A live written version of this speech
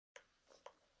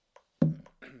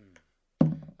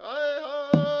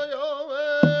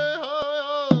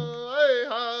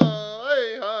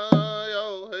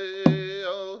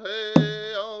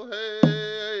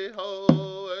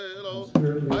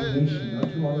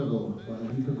while ago, about a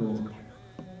week ago.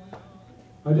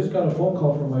 I just got a phone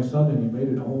call from my son and he made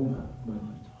it home. But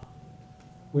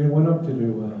we went up to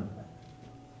do,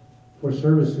 for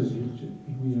services,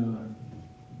 we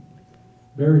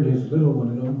buried his little one,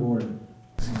 an unborn.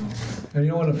 And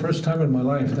you know, the first time in my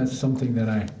life, that's something that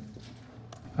I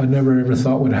never ever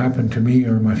thought would happen to me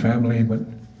or my family, but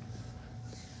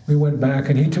we went back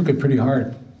and he took it pretty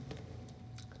hard.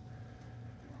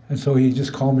 And so he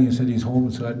just called me and said he's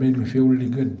home, so that made me feel really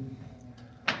good.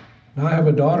 Now I have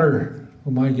a daughter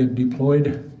who might get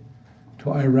deployed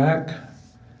to Iraq.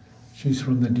 She's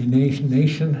from the Diné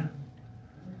Nation.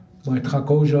 My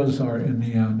Kakojas are in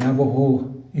the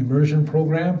Navajo immersion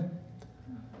program.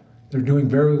 They're doing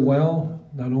very well,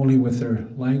 not only with their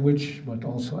language, but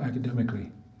also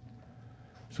academically.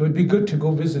 So it'd be good to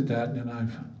go visit that, and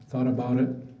I've thought about it,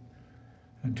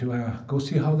 and to go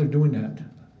see how they're doing that,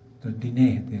 the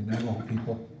Diné, the Navajo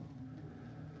people.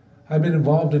 I've been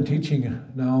involved in teaching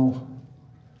now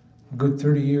a good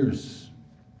 30 years.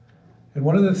 And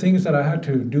one of the things that I had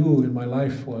to do in my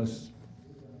life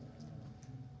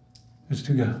is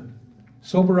to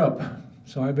sober up.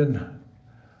 So I've been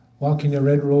walking the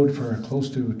red road for close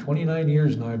to 29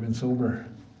 years now. I've been sober.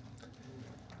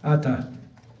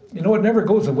 You know, it never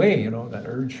goes away, you know, that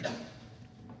urge.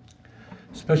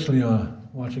 Especially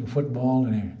watching football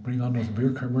and they bring on those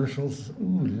beer commercials.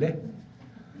 Ooh,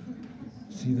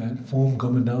 see that foam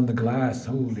coming down the glass.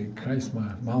 Holy Christ,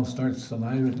 my mouth starts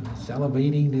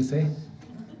salivating, they say.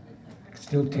 I can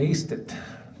still taste it.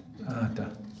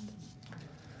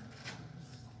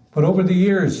 But over the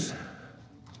years,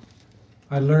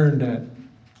 I learned that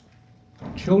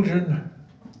children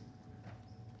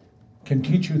can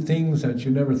teach you things that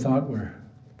you never thought were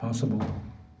possible.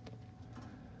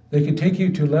 They can take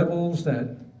you to levels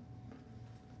that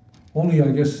only,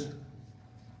 I guess,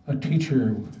 a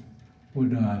teacher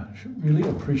would really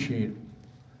appreciate.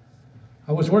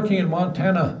 I was working in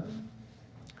Montana,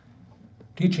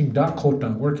 teaching Dakota,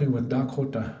 working with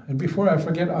Dakota. And before I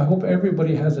forget, I hope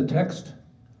everybody has a text.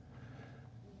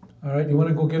 All right, you want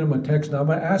to go get them a text. Now I'm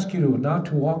going to ask you not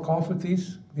to walk off with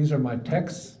these. These are my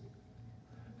texts.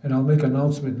 And I'll make an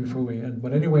announcement before we end.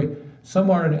 But anyway,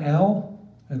 some are in L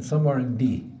and some are in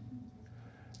D.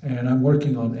 And I'm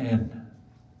working on N.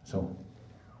 So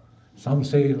some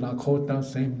say Lakota,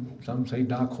 some say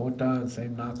Dakota,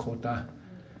 same Nakota.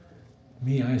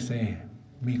 Me, I say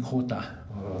Mikota.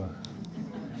 A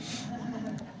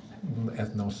little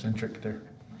ethnocentric there.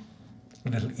 A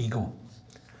little ego.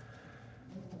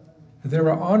 They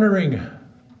were honoring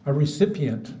a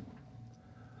recipient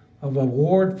of an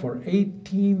award for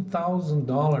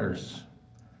 $18,000,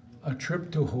 a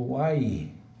trip to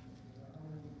Hawaii.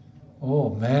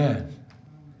 Oh man,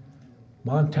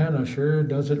 Montana sure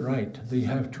does it right. They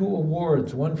have 2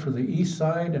 awards, one for the east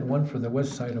side and one for the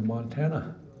west side of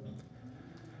Montana.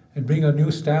 And being a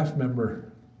new staff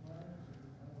member,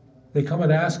 they come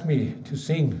and ask me to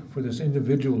sing for this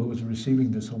individual who is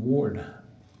receiving this award.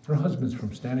 Her husband's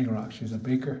from Standing Rock. She's a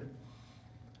baker.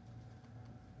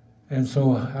 And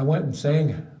so I went and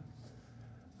sang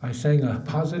a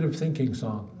positive thinking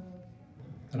song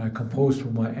that I composed for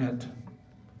my aunt.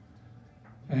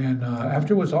 And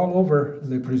after it was all over,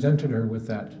 they presented her with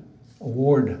that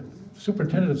award.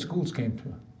 Superintendent of schools came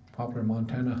to Poplar,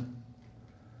 Montana.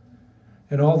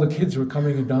 And all the kids were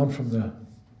coming down from the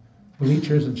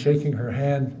bleachers and shaking her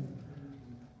hand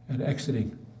and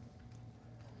exiting.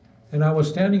 And I was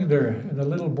standing there, and a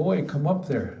little boy come up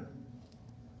there.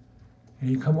 And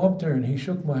he come up there, and he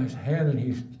shook my hand, and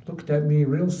he looked at me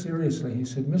real seriously. He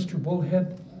said, "Mr.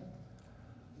 Bullhead,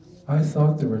 I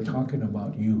thought they were talking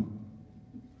about you."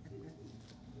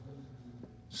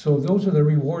 So those are the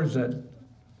rewards that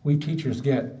we teachers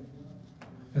get,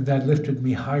 and that lifted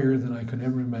me higher than I could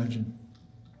ever imagine.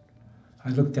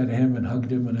 I looked at him and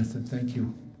hugged him, and I said, "Thank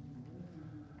you.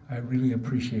 I really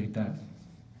appreciate that."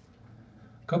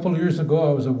 A couple of years ago,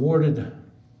 I was awarded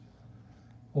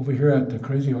over here at the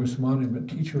Crazy Horse Monument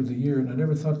Teacher of the Year, and I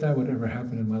never thought that would ever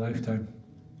happen in my lifetime.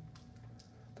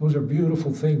 Those are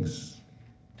beautiful things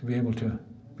to be able to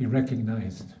be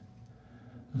recognized.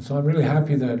 And so I'm really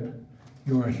happy that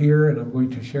you are here, and I'm going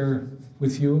to share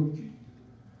with you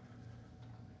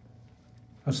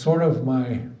a sort of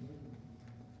my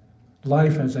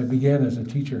life as I began as a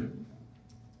teacher.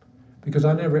 Because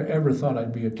I never ever thought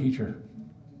I'd be a teacher.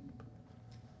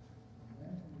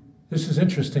 This is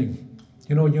interesting.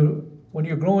 You know, when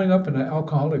you're growing up in an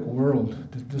alcoholic world,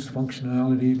 the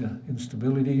dysfunctionality, the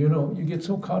instability, you know, you get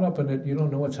so caught up in it, you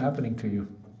don't know what's happening to you.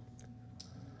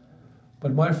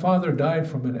 But my father died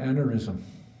from an aneurysm.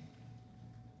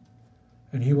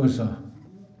 And he was an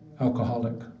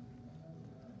alcoholic.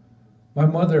 My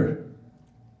mother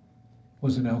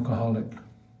was an alcoholic.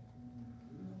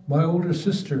 My older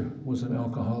sister was an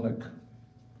alcoholic.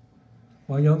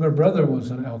 My younger brother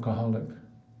was an alcoholic.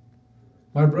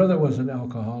 My brother was an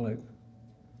alcoholic.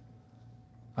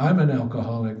 I'm an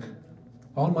alcoholic.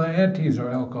 All my aunties are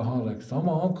alcoholics. All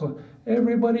my uncle,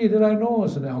 everybody that I know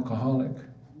is an alcoholic.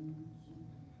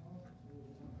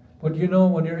 But you know,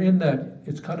 when you're in that,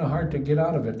 it's kind of hard to get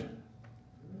out of it.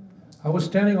 I was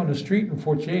standing on the street in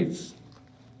Fort Yates,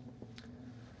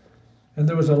 and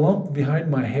there was a lump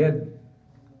behind my head,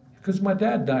 because my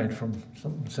dad died from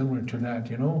something similar to that,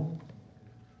 you know.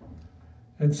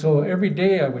 And so every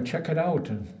day I would check it out,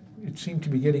 and it seemed to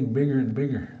be getting bigger and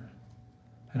bigger.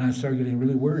 And I started getting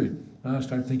really worried. Now I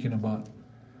started thinking about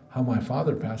how my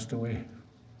father passed away.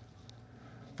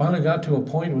 Finally got to a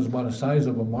point it was about the size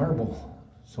of a marble.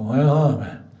 So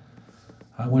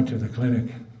I went to the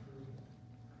clinic.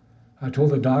 I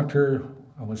told the doctor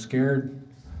I was scared.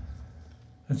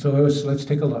 And so it was, let's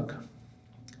take a look.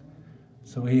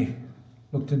 So he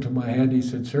looked into my head. He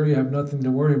said, "Sir, you have nothing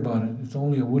to worry about it. It's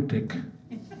only a wood tick."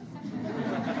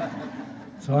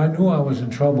 So I knew I was in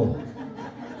trouble.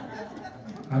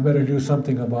 I better do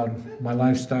something about my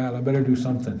lifestyle. I better do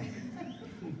something.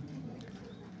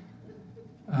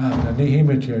 The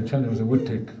Nehemiah, I tell you, was a wood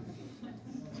tick.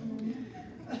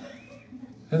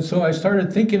 And so I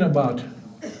started thinking about,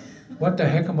 what the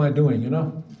heck am I doing, you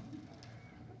know?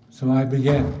 So I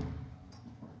began.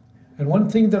 And one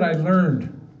thing that I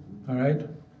learned, all right,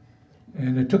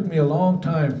 and it took me a long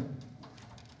time.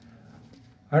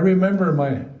 I remember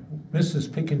my missus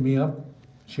picking me up.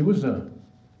 She was a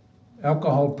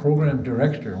alcohol program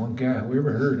director, one guy, have we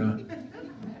ever heard, huh?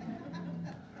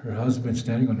 Her husband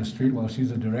standing on the street while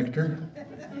she's a director.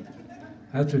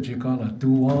 That's what you call a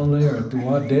douane or a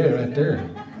douade right there.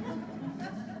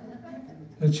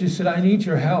 And she said, "I need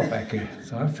your help, Becky."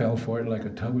 So I fell for it like a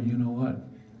tub of you-know-what.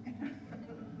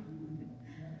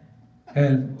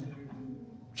 And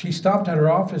she stopped at her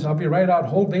office. "I'll be right out,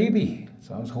 hold baby."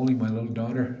 So I was holding my little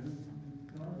daughter.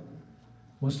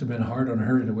 Must have been hard on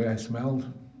her the way I smelled.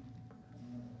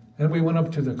 And we went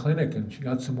up to the clinic and she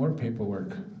got some more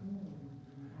paperwork.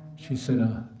 She said,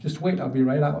 "Just wait, I'll be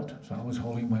right out." So I was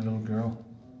holding my little girl.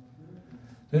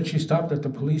 Then she stopped at the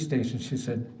police station. She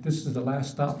said, "This is the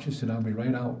last stop." She said, "I'll be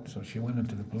right out." So she went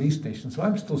into the police station. So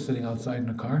I'm still sitting outside in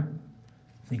the car,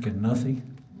 thinking nothing.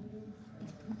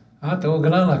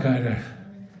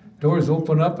 Doors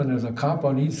open up and there's a cop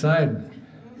on each side.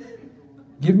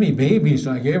 "Give me baby."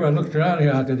 So I gave her, I looked around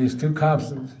here after these two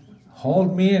cops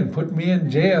hauled me and put me in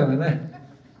jail. And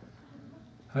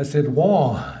I said,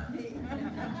 "Wow,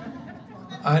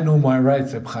 I know my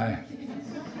rights up high."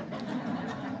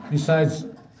 Besides,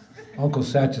 Uncle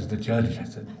Satch is the judge, I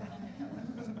said.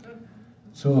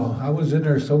 So I was in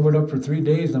there sobered up for 3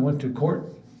 days and I went to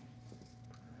court.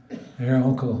 There,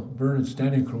 Uncle Vernon's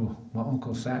standing crew, my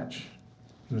Uncle Satch,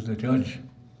 he was the judge.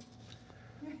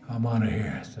 "I'm out of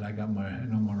here." I said, I know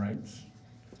my rights.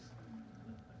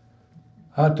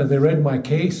 After they read my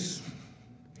case,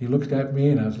 he looked at me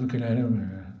and I was looking at him.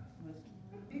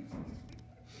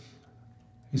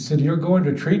 He said, "You're going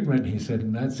to treatment." He said,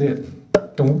 "And that's it."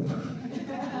 Don't.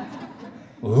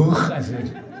 Ugh, I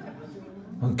said,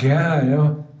 "Okay,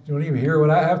 you don't even hear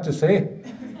what I have to say?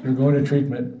 You're going to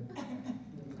treatment."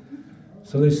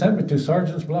 So they sent me to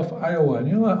Sergeant's Bluff, Iowa. And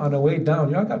you know what, on the way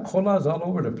down, I got colas all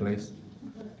over the place.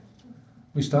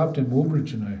 We stopped in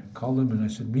Woolbridge and I called them and I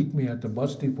said, "Meet me at the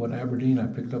bus depot in Aberdeen." I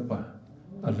picked up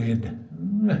a lid.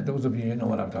 Those of you know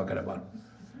what I'm talking about.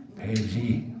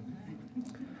 Peggy.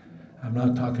 I'm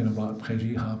not talking about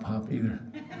Peggy Hop Hop either.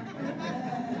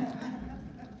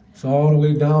 So all the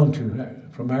way down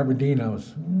from Aberdeen, I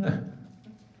was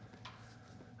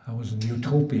in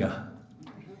utopia.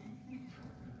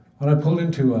 When I pulled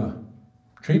into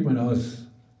treatment, I was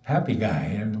a happy guy,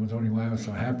 and it was only why I was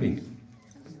so happy.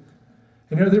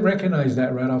 And they recognized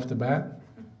that right off the bat.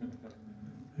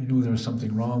 They knew there was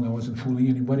something wrong. I wasn't fooling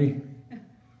anybody.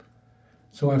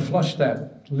 So I flushed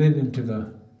that lid into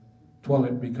the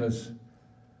toilet because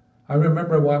I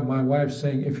remember my wife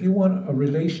saying, "If you want a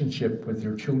relationship with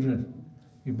your children,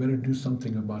 you better do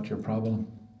something about your problem."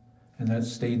 And that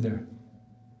stayed there.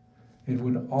 It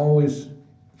would always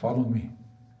follow me.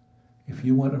 If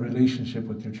you want a relationship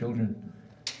with your children,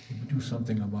 you do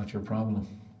something about your problem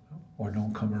or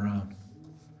don't come around.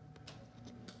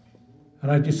 And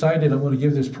I decided I'm going to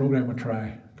give this program a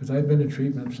try because I've been in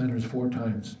treatment centers 4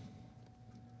 times.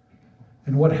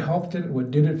 And what helped it,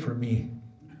 what did it for me,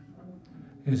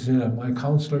 is my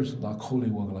counselors,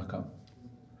 Lakota,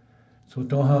 so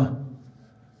toha,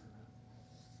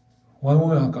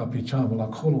 Whenever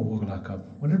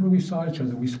we saw each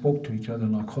other, we spoke to each other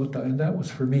in Lakota, and that was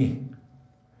for me.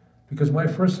 Because my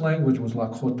first language was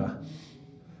Lakota.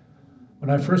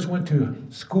 When I first went to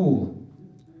school,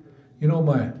 you know,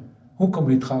 my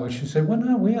she said,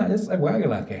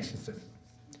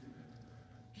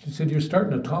 she said, you're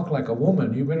starting to talk like a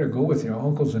woman. You better go with your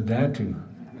uncles and dad too.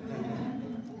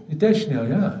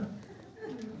 Yeah.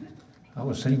 I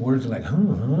was saying words like,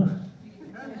 huh?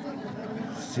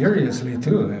 Seriously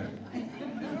too.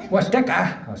 What's that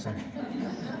guy? I was saying.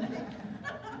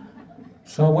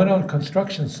 So I went on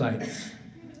construction sites.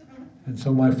 And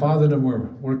so my father and them were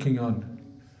working on,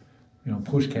 you know,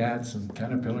 push cats and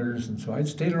caterpillars. And so I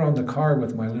stayed around the car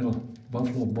with my little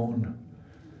buffalo bone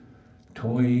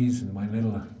toys and my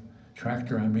little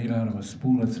tractor I made out of a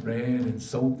spool of thread and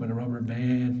soap and a rubber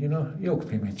band. You know, I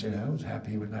was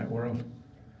happy with that world.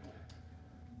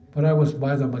 But I was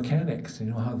by the mechanics, you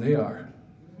know how they are.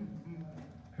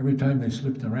 Every time they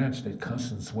slipped the ranch, they'd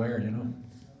cuss and swear, you know.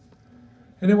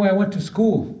 Anyway, I went to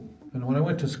school. And when I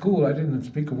went to school, I didn't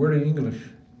speak a word of English.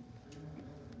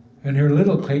 And here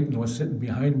little Clayton was sitting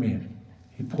behind me, and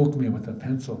he poked me with a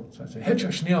pencil. So I said, "Het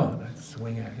your schneel," and I'd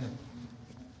swing at him.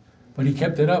 But he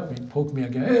kept it up. He'd poke me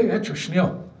again. "Hey, het your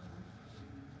schneel."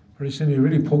 Pretty soon he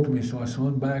really poked me, so I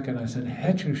swung back and I said,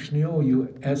 "Het your schneel, you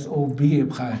SOB."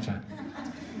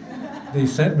 They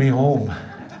sent me home.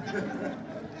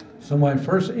 So my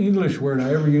first English word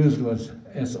I ever used was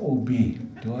SOB.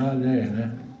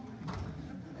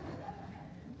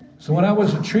 So when I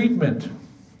was in treatment,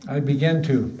 I began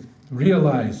to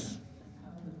realize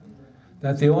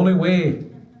that the only way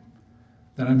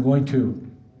that I'm going to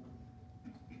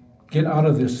get out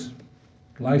of this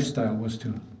lifestyle was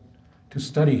to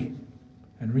study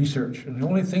and research. And the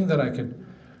only thing that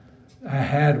I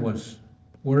had was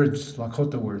words,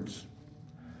 Lakota words.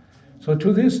 So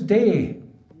to this day,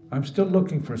 I'm still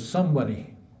looking for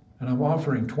somebody, and I'm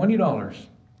offering $20.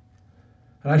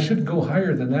 And I shouldn't go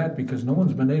higher than that because no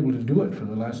one's been able to do it for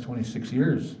the last 26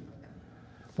 years.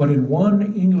 But in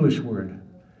one English word,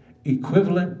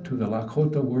 equivalent to the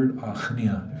Lakota word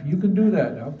achnia. If you can do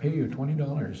that, I'll pay you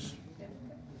 $20.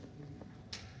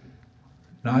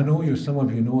 Now I know some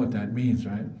of you know what that means,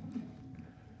 right?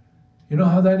 You know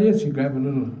how that is? You grab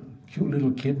a cute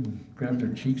little kid and grab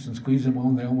their cheeks and squeeze them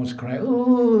on, they almost cry,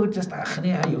 "Oh, just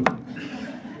achnia you."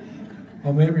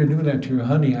 Or maybe you're doing that to your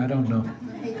honey, I don't know.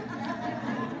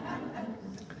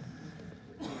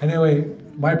 Anyway,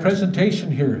 my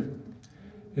presentation here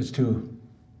is to,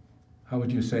 how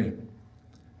would you say,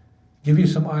 give you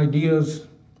some ideas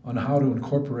on how to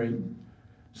incorporate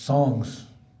songs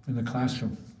in the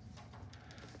classroom.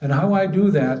 And how I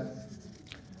do that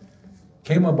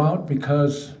came about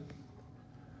because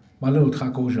my little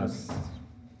kakojas, I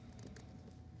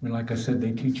mean, like I said,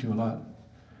 they teach you a lot.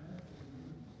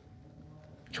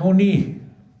 Choni,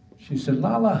 she said,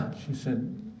 "Lala," she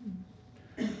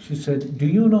said, "Do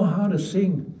you know how to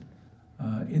sing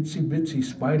Itsy Bitsy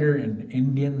Spider in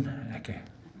Indian?" Okay.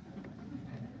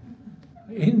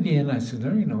 Indian, I said,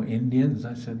 "There ain't no Indians."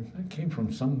 I said, "I came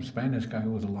from some Spanish guy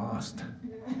who was lost."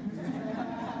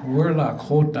 "We're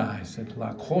Lakota." I said,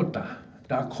 "Lakota,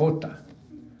 Dakota."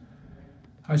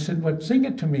 I said, "But sing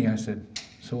it to me." I said,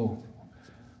 so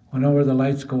whenever the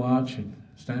lights go out, she'd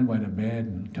stand by the bed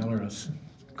and tell her a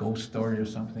ghost story or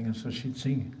something, and so she'd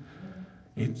sing,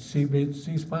 "Itsy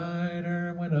bitsy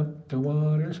spider went up the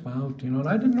water spout," you know, and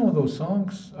I didn't know those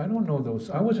songs. I don't know those.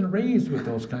 I wasn't raised with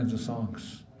those kinds of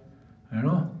songs, you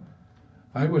know.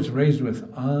 I was raised with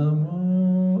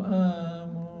Amu,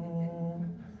 Amu,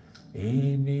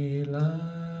 Inila,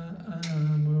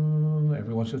 Amu.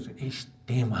 Everyone says,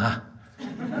 "Ishtima,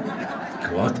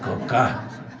 Kotkoka,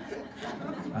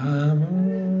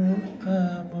 Amu,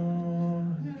 Amu,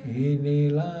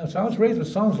 Inila." So I was raised with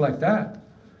songs like that.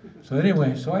 So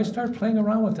anyway, so I started playing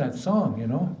around with that song, you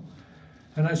know.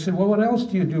 And I said, "Well, what else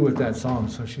do you do with that song?"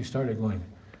 So she started going,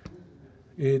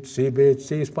 "Itsy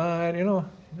bitsy spider," you know,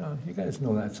 you guys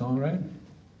know that song, right?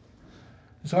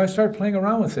 So I started playing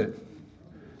around with it.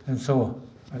 And so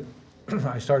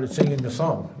I started singing the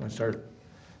song. I started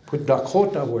put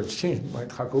Dakota words, change my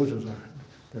Kakojas are,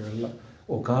 they're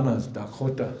Oganas,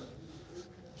 Dakota.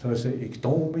 So I say,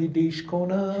 "Iktomi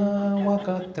dishkona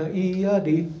wakata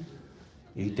iadi.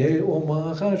 Ite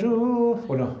omagaju."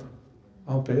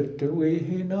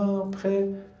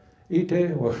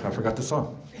 Well, I forgot the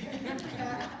song.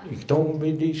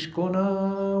 "Iktomi dishkona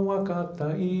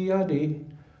wakata iadi.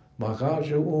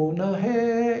 Magaju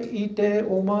unahe ite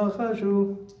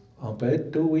omagaju.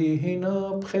 Ampetuihina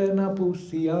pchena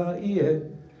pusia ie.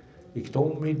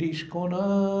 Iktomi dishkona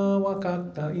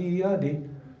wakata iadi."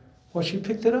 Well, she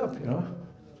picked it up, you know.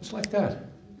 Just like that.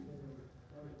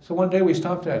 So one day we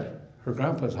stopped at her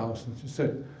grandpa's house and she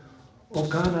said,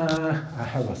 Okana, I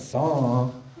have a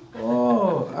song.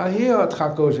 Oh, I hear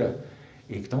Takoja.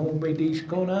 Ik don't make these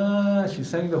gonna. She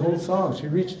sang the whole song. She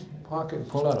reached in the pocket and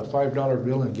pulled out a $5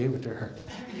 bill and gave it to her.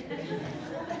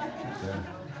 Said,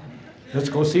 let's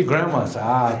go see Grandma. So,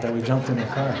 then we jumped in the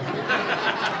car.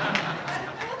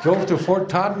 Drove to Fort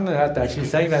Totten at that. She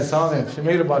sang that song and she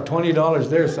made about $20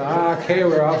 there. So, okay,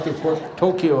 we're off to Fort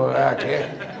Tokyo.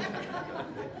 Okay.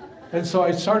 And so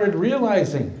I started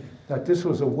realizing that this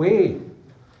was a way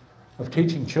of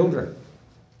teaching children,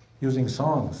 using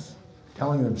songs,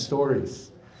 telling them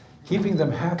stories, keeping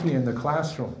them happy in the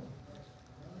classroom.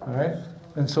 All right?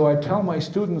 And so I tell my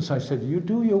students, I said, you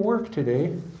do your work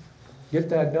today, get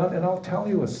that done, and I'll tell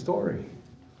you a story.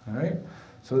 All right?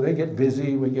 So they get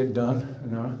busy, we get done,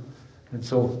 you know. And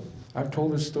so I've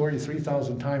told this story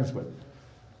 3,000 times, but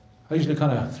I usually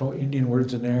kind of throw Indian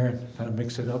words in there and kind of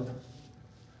mix it up.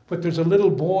 But there's a little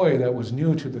boy that was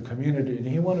new to the community, and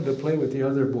he wanted to play with the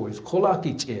other boys.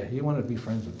 Kolakiche, he wanted to be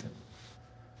friends with them.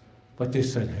 But they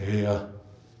said, hey,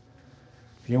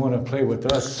 if you want to play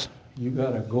with us, you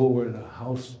got to go where the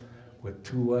house with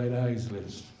two white eyes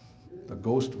lives. The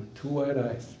ghost with two white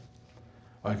eyes.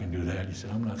 I can do that. He said,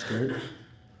 I'm not scared.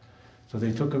 So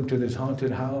they took him to this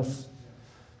haunted house,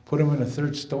 put him in a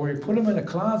third story, put him in a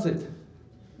closet.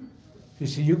 He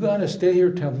said, you got to stay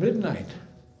here till midnight.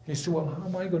 He said, well, how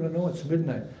am I going to know it's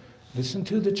midnight? Listen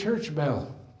to the church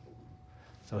bell.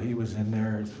 So he was in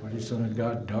there. Pretty soon it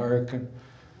got dark, and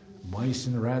mice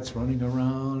and rats running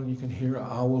around. You can hear an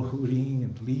owl hooting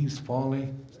and leaves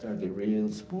falling. It started to get real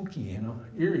spooky, you know,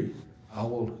 eerie.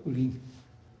 Owl hooting.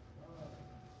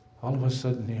 All of a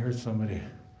sudden he heard somebody,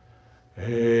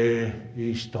 hey,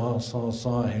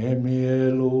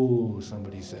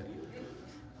 somebody said,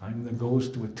 I'm the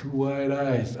ghost with two white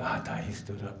eyes. He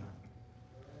stood up.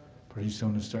 Pretty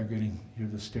soon it started getting, hear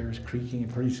the stairs creaking,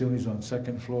 and pretty soon he's on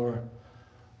second floor.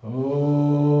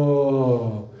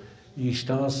 Oh, he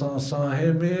said,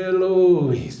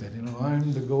 you know,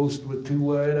 I'm the ghost with two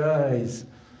white eyes.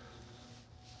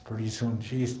 Pretty soon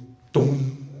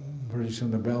pretty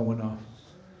soon the bell went off.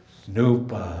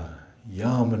 Nupa,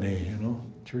 Yamane, you know,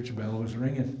 church bell was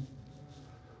ringing.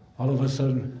 All of a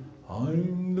sudden,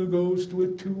 I'm the ghost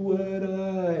with two white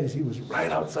eyes. He was right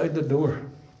outside the door.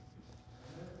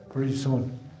 Pretty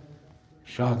soon,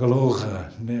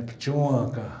 Shagaloga,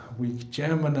 Nepchuanka,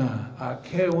 Wikjamana,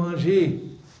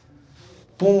 Akewanji.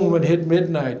 Boom, it hit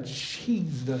midnight.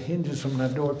 Jeez, the hinges from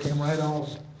that door came right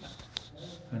out.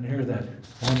 And here that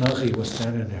Wanagi was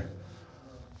standing there.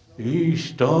 He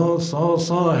said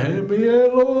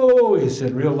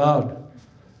real loud.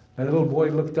 That little boy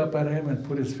looked up at him and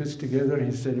put his fists together.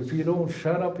 He said, if you don't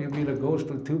shut up, you'll be the ghost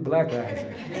with two black eyes.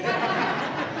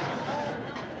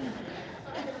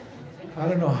 I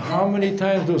don't know how many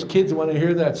times those kids want to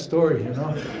hear that story, you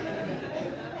know.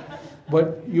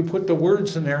 But you put the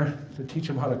words in there to teach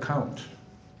them how to count,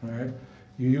 all right?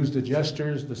 You use the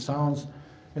gestures, the sounds,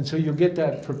 and so you get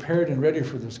that prepared and ready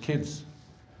for those kids.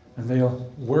 And they'll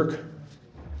work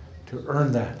to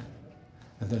earn that.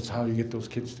 And that's how you get those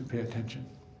kids to pay attention.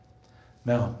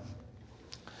 Now,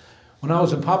 when I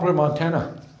was in Poplar,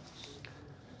 Montana,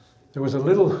 there was a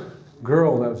little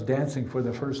girl that was dancing for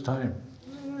the first time.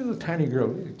 A little tiny girl,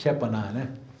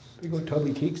 Chepanan, big old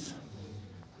tubby cheeks.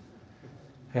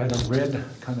 Had a red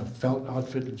kind of felt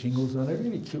outfit with jingles on it.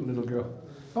 Really cute little girl.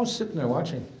 I was sitting there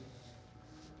watching.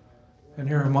 And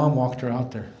here her mom walked her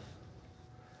out there.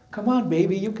 Come on,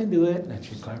 baby, you can do it. And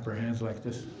she'd clap her hands like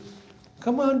this.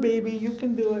 Come on, baby, you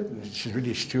can do it. And she's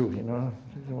really stew, you know.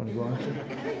 She didn't want to go out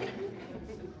there.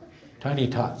 Tiny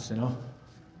tots, you know.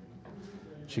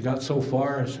 She got so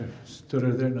far, she stood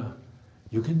her there now.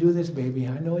 You can do this, baby.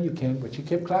 I know you can. But she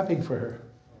kept clapping for her.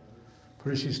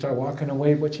 Pretty she started walking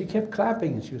away, but she kept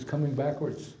clapping, and she was coming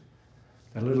backwards.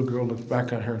 That little girl looked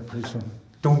back at her, and pretty soon,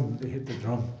 boom, they hit the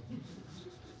drum.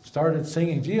 Started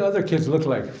singing. Gee, other kids looked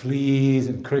like fleas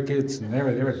and crickets, and they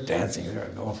were dancing. They were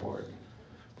going for it.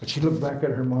 But she looked back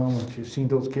at her mom, and she seen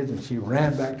those kids, and she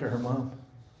ran back to her mom.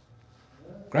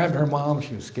 Grabbed her mom.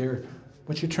 She was scared.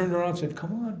 But she turned around and said,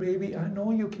 come on, baby. I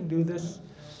know you can do this.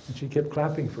 And she kept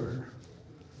clapping for her.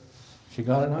 She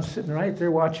got it, and I was sitting right there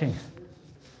watching.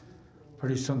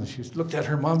 Pretty soon she looked at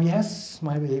her mom. Yes,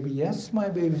 my baby. Yes, my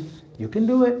baby. You can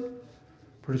do it.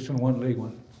 Pretty soon one leg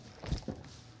went.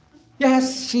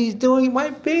 Yes, she's doing it.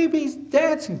 My baby's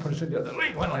dancing. Pretty soon the other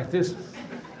leg went like this.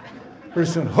 Pretty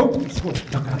soon, hope,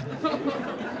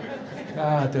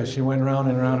 she went round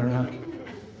and round and round.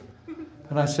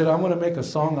 And I said, I'm going to make a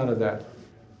song out of that.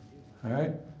 All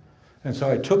right? And so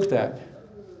I took that,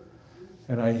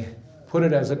 and I put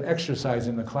it as an exercise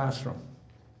in the classroom.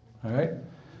 All right?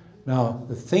 Now,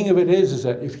 the thing of it is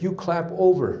that if you clap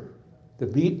over the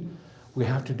beat, we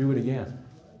have to do it again.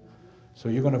 So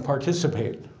you're going to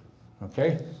participate,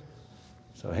 okay?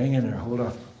 So hang in there, hold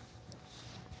on.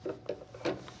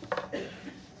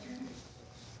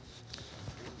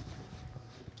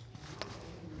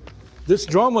 This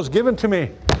drum was given to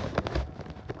me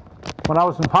when I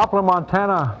was in Poplar,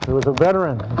 Montana. There was a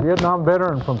veteran, a Vietnam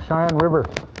veteran from Cheyenne River,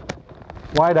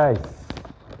 White Ice.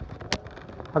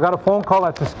 I got a phone call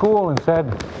at the school and said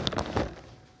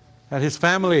that his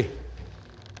family,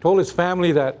 told his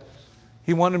family that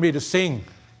he wanted me to sing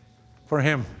for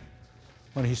him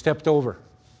when he stepped over.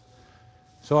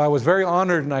 So I was very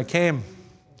honored and I came.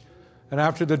 And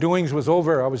after the doings was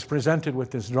over, I was presented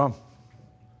with this drum.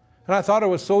 And I thought it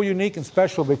was so unique and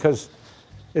special because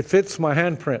it fits my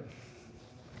handprint.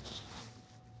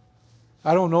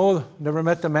 I don't know, never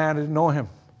met the man, I didn't know him.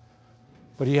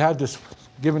 But he had this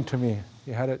given to me.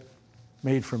 He had it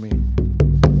made for me.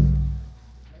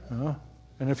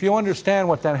 And if you understand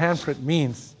what that handprint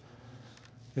means,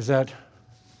 is that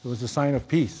it was a sign of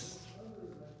peace.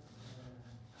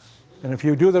 And if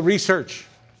you do the research,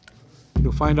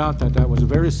 you'll find out that that was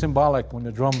very symbolic when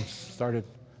the drums started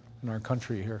in our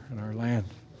country here, in our land.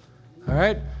 All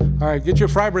right? All right, get your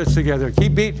vibrats together.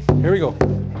 Keep beat. Here we go.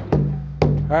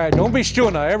 All right, don't be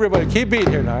stew now. Everybody, keep beat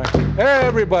here now.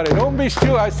 Everybody, don't be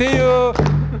stew. I see you.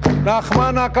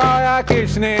 Nachmanakaya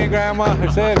Kishni, Grandma. I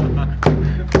said.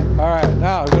 All right,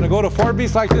 now we're going to go to 4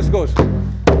 beats like this goes.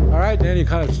 All right, then you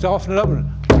kind of soften it up.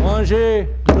 Manger,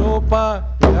 nopa,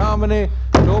 yamani,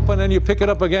 nopa, and then you pick it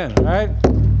up again. All right?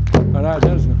 All right,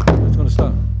 that's going to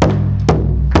stop.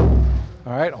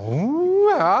 All right. Ooh,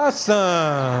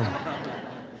 awesome.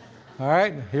 All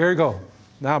right, here we go.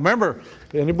 Now remember,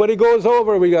 if anybody goes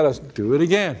over, we got to do it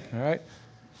again. All right?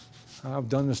 I've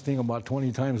done this thing about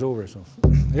 20 times over, so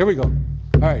here we go.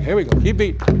 All right, here we go. Keep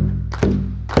beat.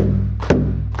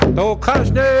 Do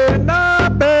kashne na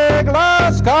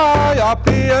beglaska ya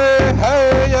pie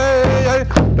hey hey.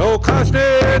 Do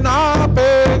kashne na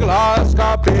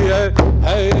beglaska pie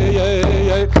hey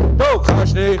hey. Do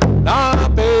kashne na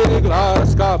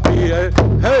beglaska pie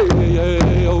hey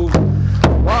hey.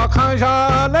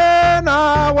 Wakanja le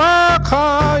na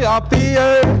wakaya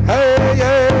pie hey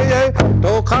hey.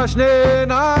 Do kashne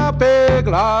na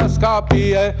beglaska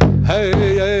pie hey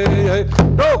hey.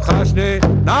 Do kashne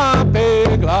na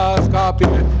beglaska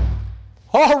pie.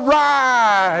 All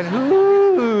right.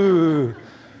 Ooh.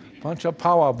 Bunch of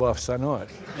power buffs, I know it.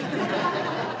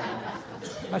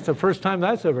 That's the first time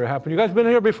that's ever happened. You guys been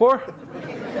here before?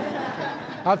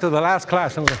 Out to the last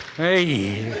class. I'm going,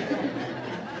 hey.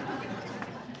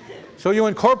 So you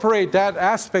incorporate that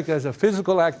aspect as a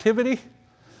physical activity,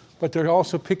 but they're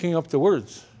also picking up the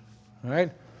words. All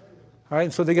right? All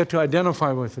right, so they get to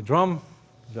identify with the drum,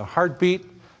 the heartbeat,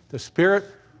 the spirit.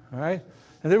 All right?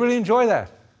 And they really enjoy that.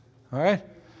 All right?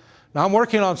 Now I'm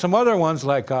working on some other ones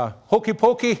like Hokey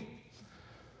Pokey.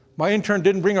 My intern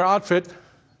didn't bring her outfit.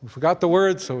 We forgot the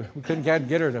words, so we couldn't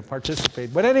get her to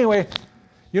participate. But anyway,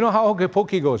 you know how Hokey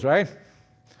Pokey goes, right?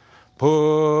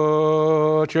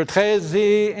 Put your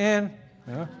trésor in.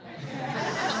 Yeah?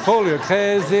 Pull your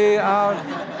trésor out.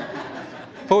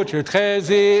 Put your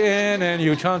trésor in and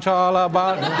you chant all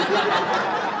about it.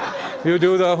 You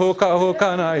do the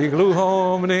hookah na igloo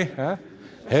hominy.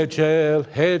 Head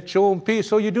chompi.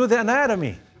 So you do the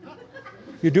anatomy.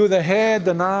 You do the head,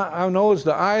 the nose,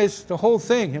 the eyes, the whole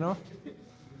thing, you know.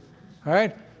 All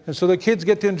right? And so the kids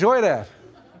get to enjoy that.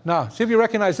 Now, see if you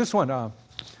recognize this one.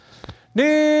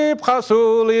 Ni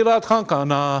prasuli la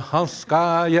trankana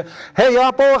hanskaya. Hey ya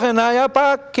pohenaya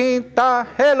pakinta.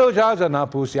 Hello jazana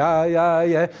pusya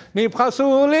ya. Ni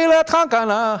prasuli la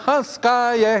trankana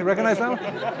hanskaya. Recognize that one?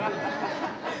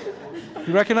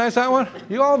 You recognize that one?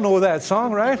 You all know that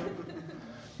song, right?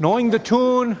 Knowing the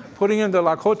tune, putting in the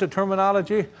Lakota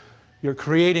terminology, you're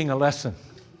creating a lesson.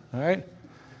 All right?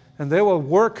 And they will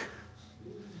work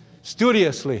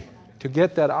studiously to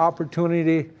get that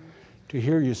opportunity to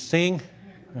hear you sing,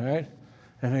 all right?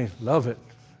 And they love it,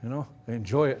 you know? They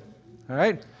enjoy it, all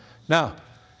right? Now,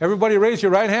 everybody raise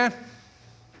your right hand.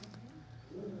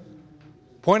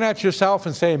 Point at yourself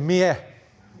and say, mie.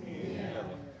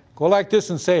 Go like this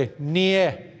and say,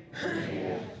 nie.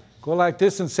 Go like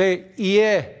this and say,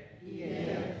 ie.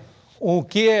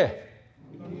 Unkie.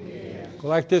 Go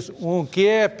like this,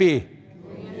 unkiepi.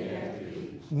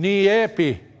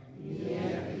 Niepi.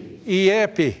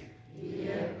 Iepi.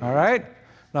 All right?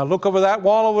 Now look over that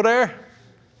wall over there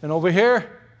and over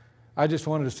here. I just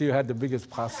wanted to see who had the biggest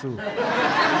pasu.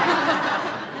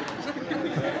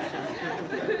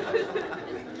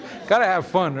 Gotta have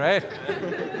fun, right?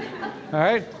 All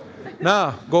right?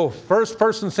 Now, go first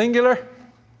person singular.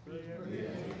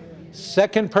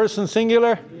 Second person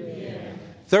singular.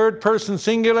 Third person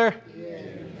singular.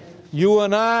 You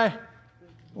and I.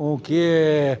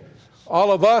 Okay. All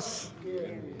of us.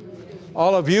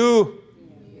 All of you.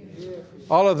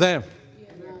 All of them.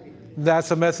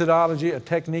 That's a methodology, a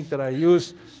technique that I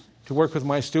use to work with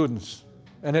my students.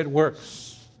 And it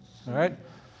works. All right?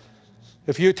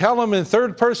 If you tell them in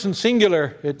third person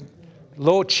singular,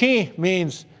 lo chi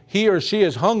means he or she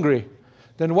is hungry,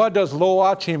 then what does lo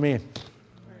achi mean?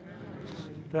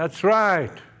 That's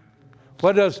right.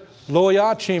 What does lo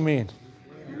yachi mean?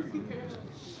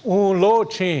 Un lo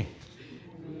chi.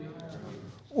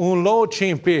 Un lo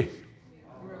chimpi.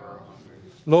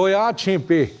 Lo ya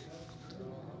chimpi.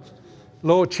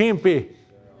 Lo chimpi.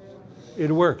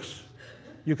 It works.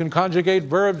 You can conjugate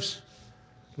verbs,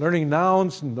 learning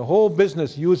nouns, and the whole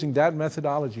business using that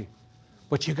methodology.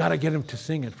 But you got to get them to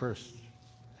sing it first,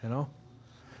 you know?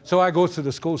 So I go through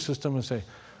the school system and say,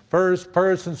 first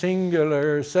person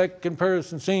singular, second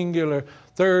person singular,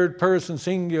 third person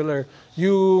singular,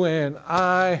 you and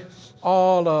I,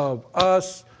 all of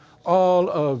us, all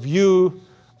of you,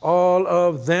 all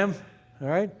of them, all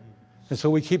right? And so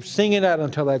we keep singing that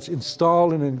until that's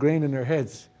installed and ingrained in their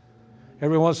heads.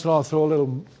 Every once in a while, I'll throw a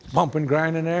little bump and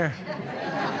grind in there.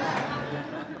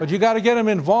 But you got to get them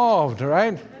involved, all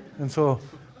right? And so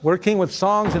working with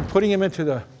songs and putting them into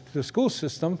the school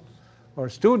system, or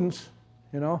students,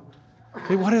 you know,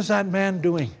 hey, what is that man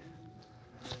doing?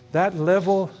 That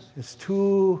level is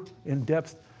too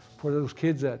in-depth for those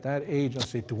kids at that age. I'll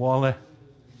say, Tuwale.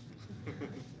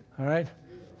 All right?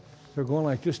 They're going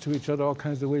like this to each other all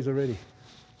kinds of ways already.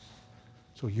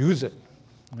 So use it,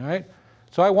 all right?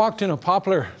 So I walked in a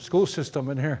popular school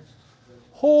system in here.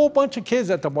 Whole bunch of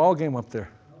kids at the ball game up there.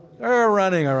 They're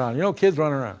running around. You know, kids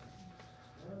run around.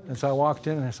 And so I walked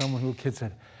in and some little kid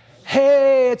said,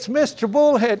 hey, it's Mr.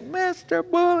 Bullhead, Mr.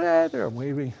 Bullhead. They're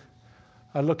waving.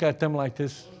 I look at them like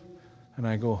this, and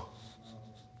I go.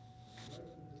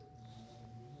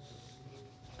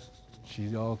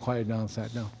 She's all quiet down,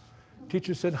 sat down.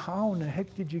 Teacher said, how in the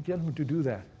heck did you get him to do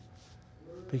that?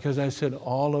 Because I said,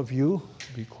 all of you,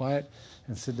 be quiet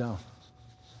and sit down.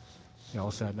 They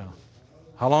all sat down.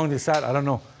 How long they sat, I don't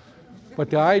know. But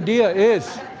the idea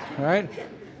is, all right,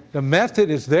 the method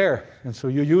is there, and so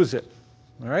you use it.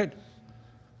 All right?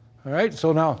 All right,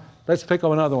 so now let's pick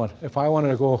up another one. If I wanted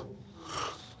to go,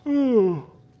 ooh,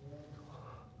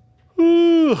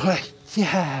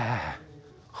 yeah,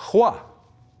 hua.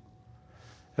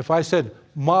 If I said,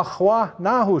 ma hua,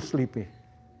 na who's sleepy?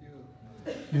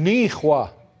 Ni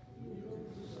hua.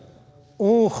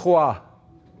 Un hua.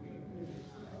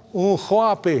 Un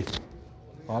huapi.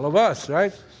 All of us,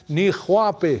 right? Ni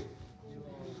huapi.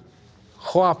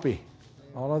 Huapi.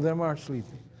 All of them are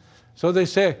sleepy. So they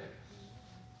say,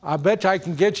 I bet I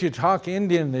can get you to talk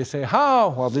Indian. They say, how?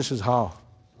 Well, this is how.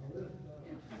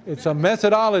 It's a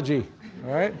methodology,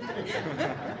 all right?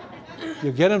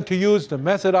 You get them to use the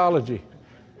methodology,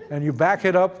 and you back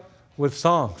it up with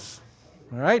songs,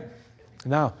 all right?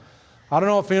 Now, I don't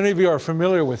know if any of you are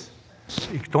familiar with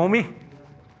Iktomi,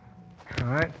 all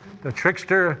right? The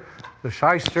trickster, the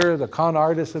shyster, the con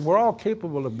artist, and we're all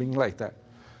capable of being like that.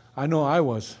 I know I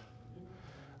was.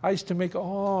 I used to make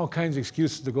all kinds of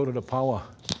excuses to go to the powwow.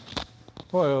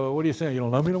 Boy, what are you saying? You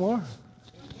don't love me no more?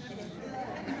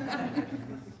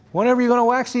 Whenever you're going to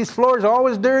wax these floors, they're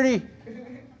always dirty.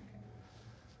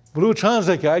 Blue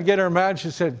Transika, I'd get her mad. She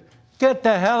said, get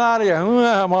the hell out of here.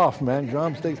 I'm off, man.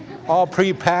 Drumsticks, all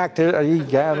pre-packed. You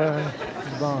gather.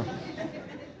 Gone.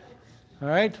 All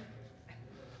right?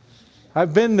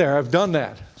 I've been there. I've done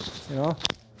that. You know?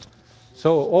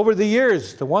 So over the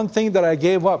years, the one thing that I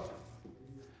gave up,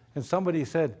 and somebody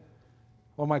said,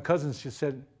 well, my cousins just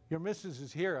said, your missus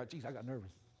is here. Geez, I got nervous.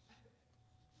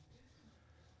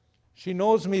 She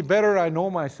knows me better than I know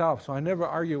myself, so I never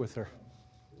argue with her.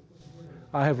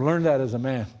 I have learned that as a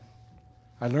man.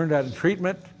 I learned that in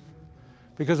treatment,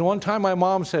 because one time my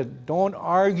mom said, don't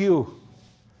argue.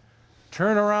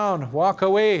 Turn around, walk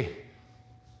away.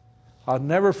 I'll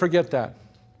never forget that.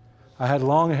 I had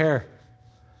long hair.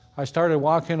 I started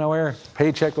walking away.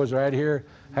 Paycheck was right here.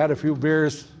 Had a few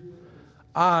beers.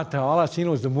 All I seen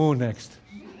was the moon next.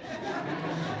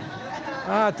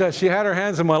 She had her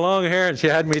hands in my long hair and she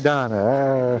had me down.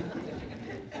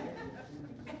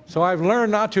 So I've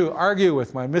learned not to argue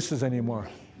with my missus anymore.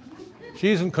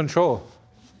 She's in control.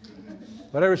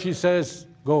 Whatever she says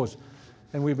goes.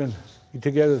 And we've been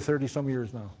together 30-some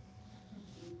years now.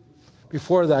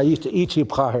 Before that, I used to eat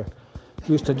her.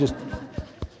 Used to just,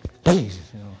 you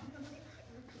know.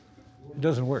 It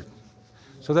doesn't work.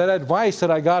 So that advice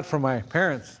that I got from my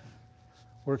parents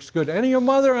works good. And your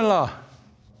mother-in-law.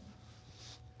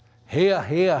 Hey,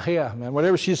 man.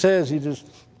 Whatever she says, you just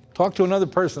talk to another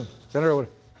person.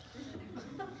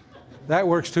 That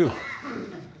works too.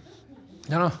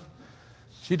 You know,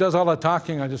 she does all the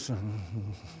talking. I just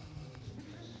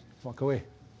walk away.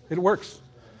 It works.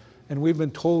 And we've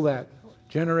been told that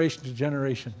generation to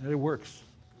generation. It works.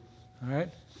 All right?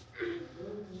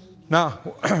 Now,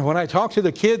 when I talk to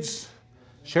the kids,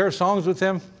 share songs with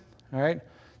them, all right,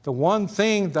 the one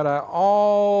thing that I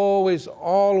always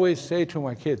say to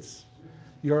my kids,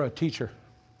 you're a teacher.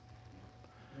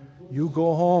 You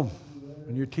go home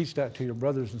and you teach that to your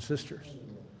brothers and sisters.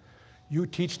 You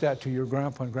teach that to your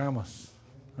grandpa and grandmas,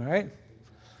 all right?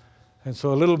 And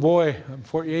so a little boy,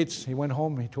 48, he went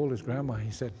home, he told his grandma,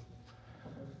 he said,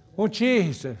 Uchi,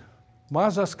 he said,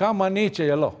 Mazaska maniche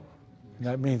yalo.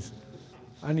 That means,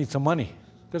 I need some money.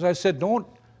 Because I said, don't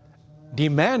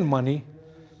demand money,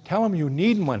 tell them you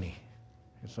need money.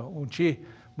 So, Uchi,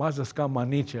 Mazaska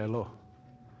maniche yalo.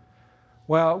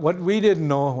 Well, what we didn't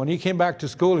know, when he came back to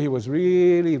school, he was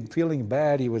really feeling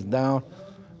bad, he was down.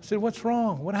 I said, what's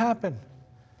wrong? What happened?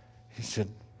 He said,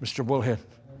 Mr. Bullhead,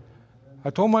 I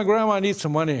told my grandma I need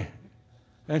some money,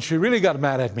 and she really got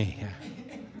mad at me.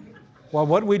 Well,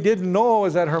 what we didn't know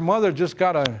is that her mother just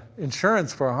got an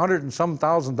insurance for $100,000 and some.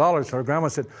 So her grandma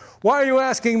said, why are you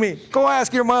asking me? Go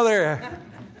ask your mother.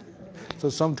 So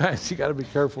sometimes you got to be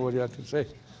careful what you have to say.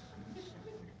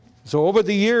 So over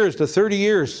the years, the 30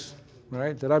 years,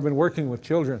 right, that I've been working with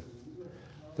children,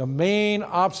 the main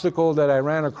obstacle that I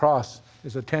ran across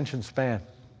is attention span.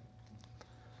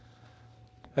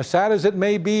 As sad as it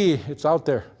may be, it's out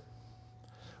there.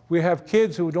 We have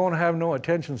kids who don't have no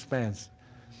attention spans.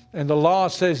 And the law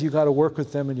says you got to work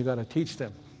with them and you got to teach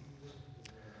them.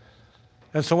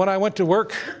 And so when I went to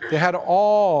work, they had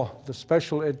all the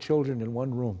special ed children in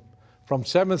one room. From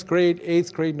 7th grade,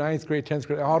 8th grade, 9th grade, 10th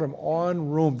grade, all of them, one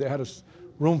room. They had a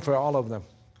room for all of them.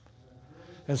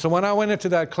 And so when I went into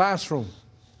that classroom,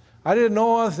 I didn't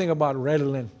know anything about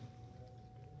Ritalin.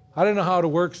 I didn't know how it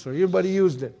works, so everybody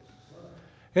used it.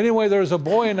 Anyway, there was a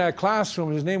boy in that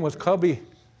classroom. His name was Cubby.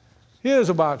 He was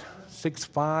about 6'5",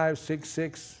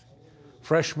 6'6",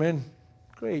 freshman.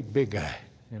 Great big guy,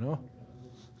 you know.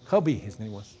 Cubby, his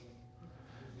name was.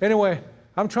 Anyway,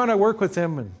 I'm trying to work with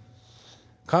him and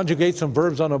conjugate some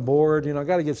verbs on a board. You know, I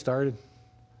got to get started.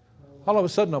 All of a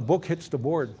sudden, a book hits the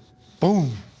board.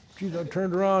 Boom. Geez, I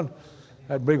turned around.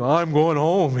 That big, I'm going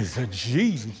home. He said,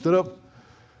 geez. He stood up.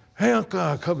 Hey,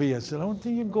 Uncle Cubby. I said, I don't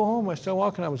think you can go home. I started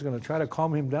walking. I was going to try to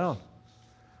calm him down.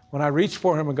 When I reached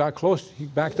for him and got close, he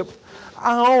backed up.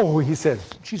 Ow, he said.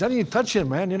 Geez, I didn't even touch him,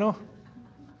 man, you know.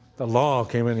 The law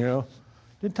came in, you know.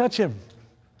 Didn't touch him.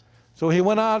 So he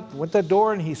went out, went to the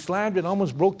door, and he slammed it,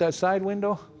 almost broke that side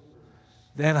window.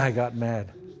 Then I got mad.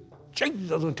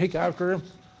 Jeez, I was going to take after him.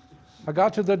 I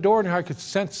got to the door, and I could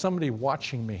sense somebody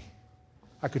watching me.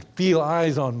 I could feel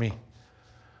eyes on me.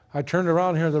 I turned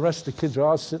around here, the rest of the kids are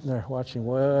all sitting there watching.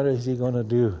 What is he going to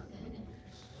do?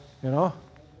 You know?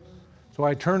 So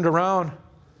I turned around,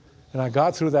 and I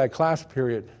got through that class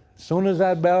period. As soon as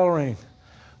that bell rang,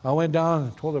 I went down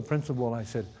and told the principal, I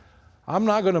said, I'm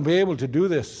not going to be able to do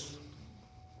this.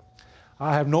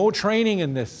 I have no training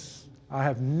in this. I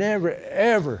have never,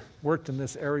 ever worked in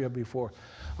this area before.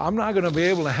 I'm not going to be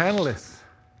able to handle this.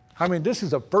 I mean, this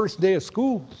is the first day of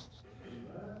school.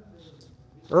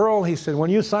 Earl, he said, when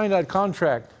you sign that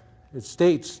contract, it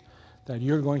states that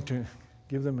you're going to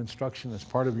give them instruction as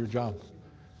part of your job.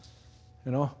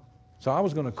 You know? So I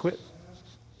was going to quit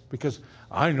because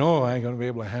I know I ain't going to be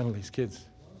able to handle these kids.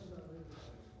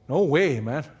 No way,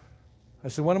 man. I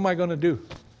said, what am I going to do?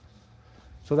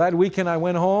 So that weekend I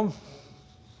went home.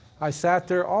 I sat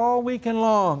there all weekend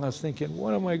long. I was thinking,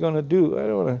 what am I going to do? I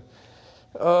don't want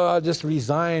to I'll just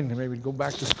resign and maybe go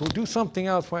back to school, do something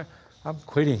else. I'm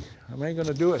quitting. I ain't going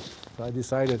to do it. So I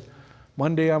decided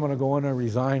Monday I'm going to go in and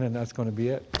resign, and that's going to be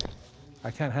it.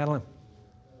 I can't handle him.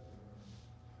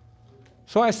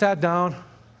 So I sat down,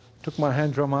 took my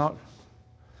hand drum out,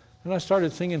 and I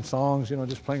started singing songs, you know,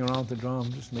 just playing around with the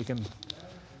drum, just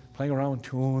playing around with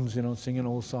tunes, you know, singing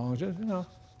old songs, just, you know.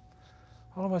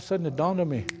 All of a sudden it dawned on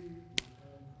me,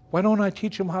 why don't I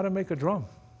teach him how to make a drum?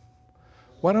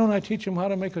 Why don't I teach him how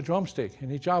to make a drumstick in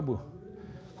Ijabu?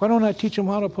 Why don't I teach him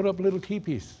how to put up little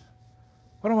teepees?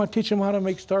 Why don't I teach him how to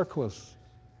make star quilts?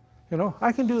 You know,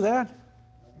 I can do that,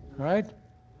 all right?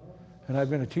 And I've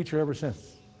been a teacher ever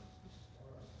since.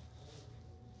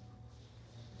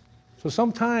 So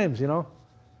sometimes, you know,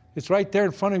 it's right there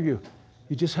in front of you.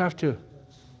 You just have to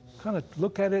kind of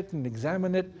look at it and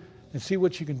examine it and see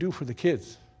what you can do for the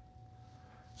kids.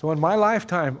 So in my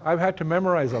lifetime, I've had to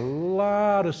memorize a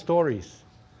lot of stories.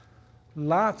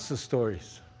 Lots of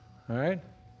stories. All right?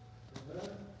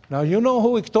 Now you know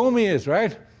who Iktomi is,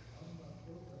 right?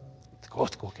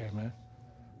 Okay, man.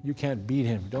 You can't beat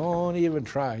him. Don't even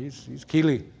try. He's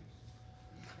Kili.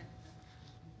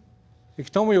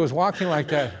 Iktomi was walking like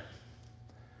that.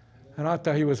 And I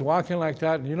thought he was walking like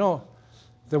that. And you know,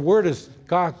 the word is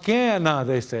kakena,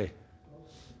 they say.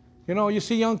 You know, you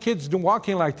see young kids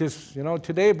walking like this, you know,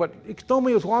 today, but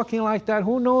Iktomi was walking like that,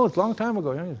 who knows, long time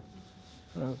ago.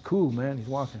 Cool, man, he's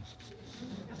walking.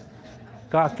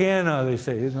 Kakena, they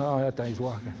say. Oh, I thought he's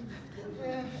walking.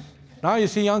 Now you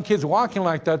see young kids walking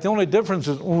like that. The only difference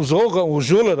is Uzoga,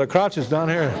 Uzula, the crotch is down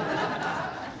here.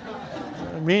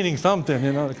 Meaning something,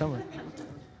 you know.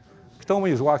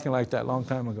 Iktomi was walking like that a long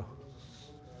time ago.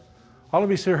 All of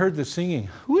you sure heard the singing.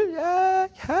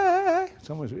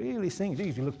 Someone was really singing.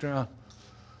 Geez, you looked around.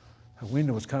 The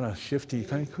window was kind of shifty. You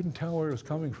couldn't tell where it was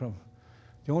coming from.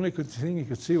 The only thing you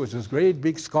could see was this great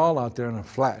big skull out there in a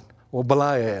flat, or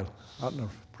Balayel, out in the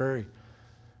prairie.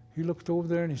 He looked over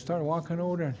there and he started walking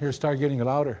over there, and here it started getting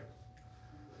louder.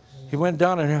 He went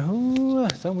down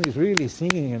and somebody's really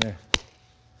singing in there.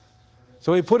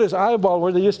 So he put his eyeball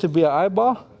where there used to be an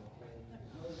eyeball.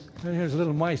 And here's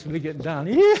little mice really getting down.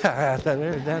 Yeah,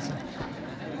 they're dancing.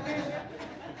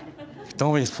 He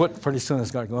told me his foot pretty soon it's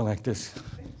got going like this.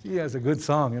 He has a good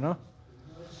song, you know.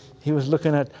 He was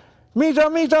looking at, Mija,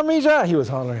 Mija, Mija, he was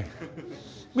hollering.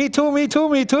 Me too, me too,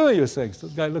 me too, he was saying. So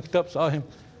the guy looked up, saw him.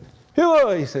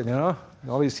 Hua, he said, you know.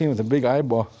 All he seen was a big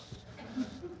eyeball.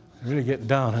 Really getting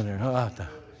down in there. Hua,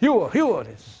 Hua.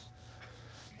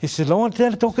 He said,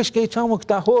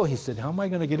 he said, how am I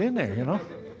going to get in there, you know?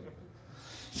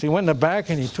 So he went in the back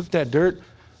and he took that dirt,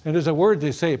 and there's a word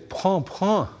they say, pom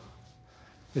pom.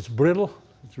 It's brittle,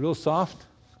 it's real soft.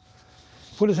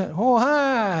 Put his hand, oh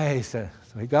hi, he said.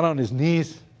 So he got on his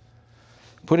knees,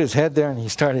 put his head there, and he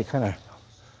started kind of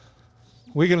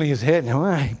wiggling his head,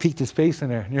 and he peeked his face in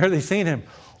there. And you heard they seen him.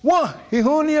 He said he's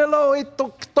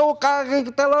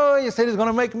going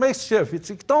to make mischief. It's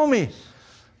Iktomi.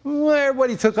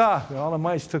 Everybody took off. All the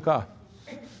mice took off.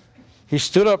 He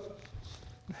stood up.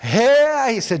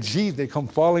 Hey, he said, geez, they come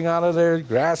falling out of there.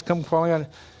 Grass come falling out.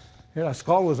 Here, that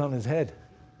skull was on his head.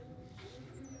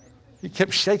 He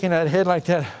kept shaking that head like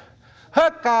that.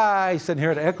 Hooka, he said,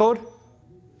 here it echoed.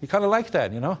 He kind of liked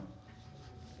that, you know.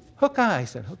 Hooka, he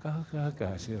said, hooka, hooka,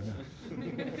 hooka. I said,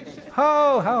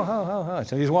 ho.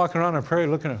 So he's walking around the prairie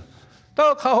looking at him.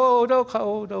 Dokho,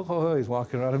 dokho, dokho. He's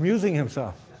walking around amusing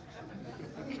himself.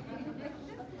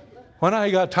 One night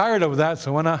he got tired of that,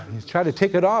 so he tried to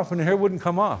take it off, and the hair wouldn't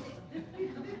come off.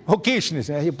 Occasionally,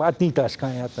 you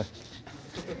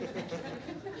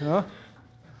know?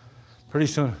 Pretty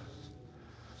soon.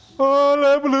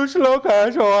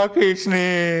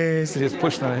 Just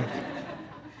pushed on him.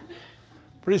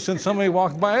 Pretty soon somebody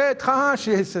walked by. Hey,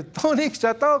 Tahashi, he said, Tonik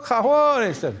Chato Kahor.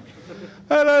 He said,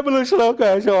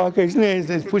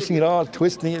 he's pushing it all,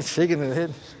 twisting it, shaking his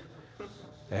head.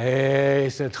 Hey, he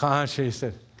said, Tahashi, he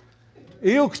said,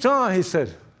 Iukta, he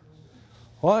said.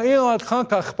 Well, I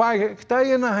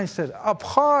said,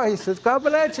 Abha, he said,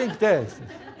 Kabelechik there.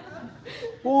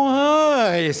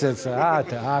 Why? He said,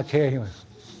 okay.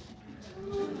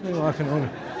 He walking over.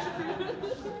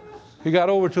 He got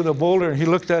over to the boulder and he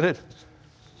looked at it.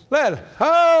 He said,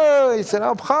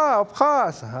 Abha,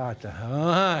 Abha.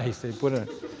 He said,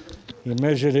 he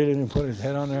measured it and put his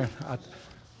head on there.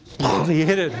 He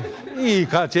hit it.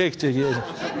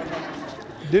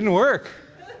 Didn't work.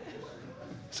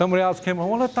 Somebody else came on.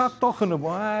 Well, I talked to him.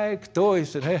 He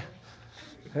said, hey,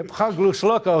 he said,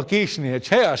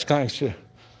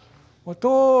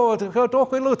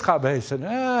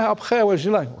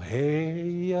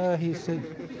 he said,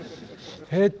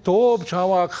 hey, Tob,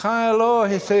 Chawakhailo,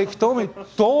 he said, Iktomi,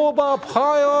 Toba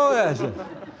Payo. I said,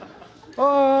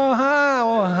 oh,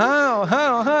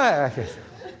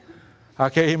 how.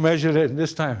 Okay, he measured it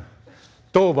this time.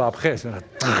 Toba Pres.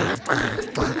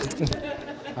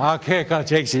 Okay,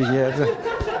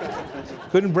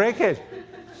 couldn't break it.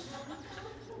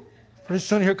 Pretty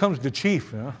soon here comes the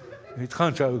chief, you know. He's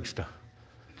Khancha.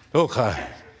 Okay.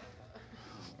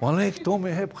 Walek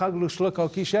Tommy heb Haglus look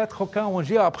out Kishat Hokan was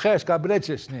ya Pres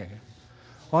Cabreches nigga.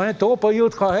 When Topa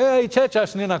Yut Hey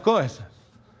Chechas Nina Coes.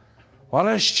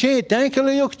 Wallace Chi, thank you,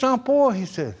 Yuk Champo, he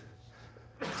said.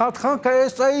 Hat Hanka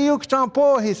is a Yuk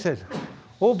Champo, he said.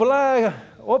 Obla,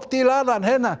 Optilada and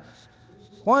Henna.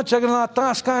 One check on that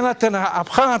task, and I tell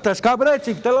Abhantas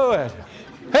Cabrechik the lower.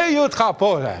 Hey, Yut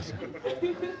Champo.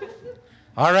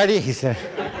 Already, he said.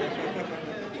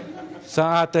 So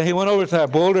after he went over to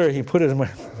that boulder, he put his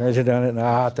measure down it, and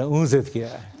the unzit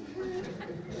guy.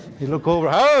 You look over,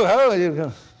 oh, you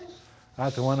go.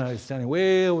 Out the one I was standing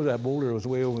way over that boulder, was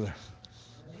way over there.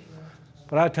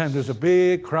 But at that time, there's a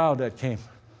big crowd that came.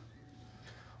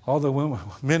 All the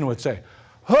men would say,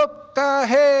 "Hooka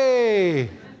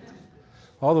hey!"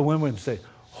 All the women would say,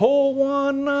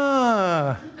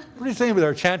 "Ho-wana!" Pretty soon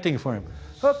they're chanting for him.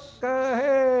 "Hooka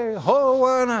hey!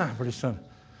 Ho-wana!" Pretty soon,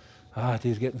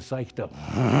 he's getting psyched up.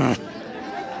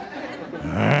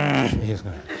 He's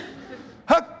going,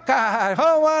 "Hooka!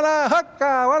 Ho-wana!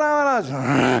 Hooka! Wana!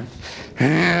 Wana!"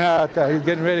 He's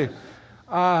getting ready.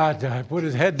 I put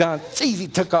his head down. Jeez, he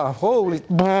took off. Holy, he's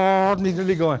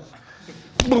really going.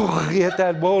 He hit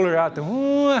that boulder out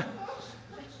there.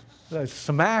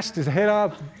 Smashed his head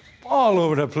up all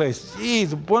over the place.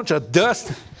 Jeez, a bunch of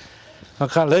dust. I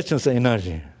can't let you say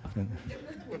nothing.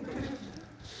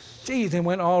 Jeez, they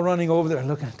went all running over there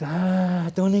looking.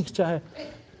 Donik's child,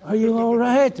 are you all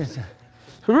right? He said,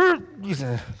 you all right? He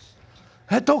said,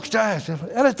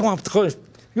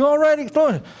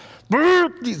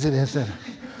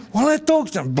 well, I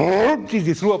talked to him.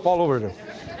 He threw up all over them.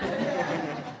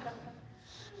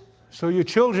 So you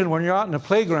children, when you're out in the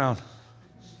playground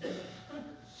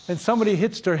and somebody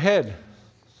hits their head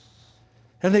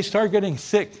and they start getting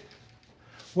sick,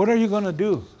 what are you going to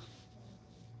do?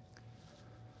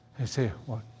 They say,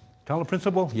 what? Tell the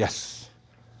principal? Yes.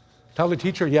 Tell the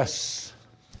teacher? Yes.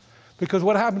 Because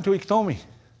what happened to Iktomi?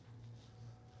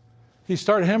 He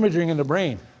started hemorrhaging in the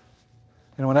brain.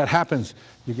 And when that happens,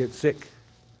 you get sick.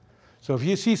 So if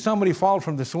you see somebody fall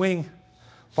from the swing,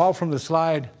 fall from the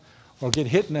slide, or get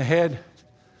hit in the head,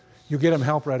 you get them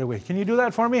help right away. Can you do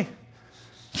that for me?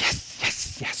 Yes,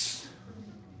 yes, yes.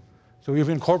 So we've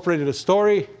incorporated a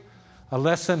story, a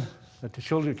lesson that the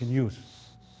children can use.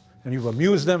 And you've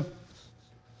amused them,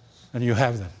 and you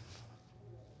have them.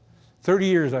 30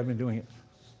 years I've been doing it.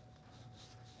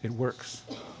 It works.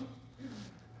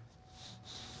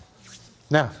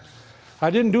 Now, I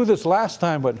didn't do this last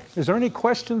time, but is there any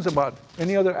questions about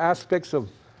any other aspects of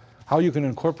how you can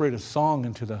incorporate a song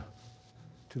into the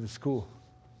school?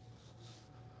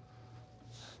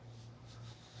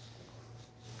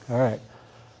 All right.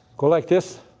 Go like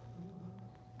this.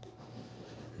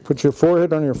 Put your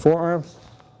forehead on your forearms.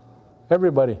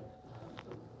 Everybody.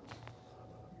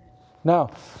 Now,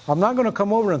 I'm not going to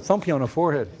come over and thump you on the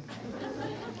forehead.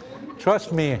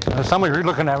 Trust me. Some of you are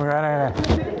looking at me right now.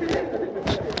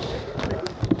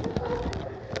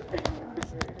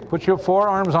 Put your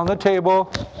forearms on the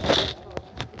table.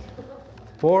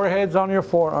 Foreheads on your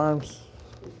forearms.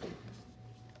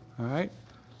 All right?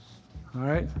 All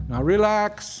right? Now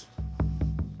relax.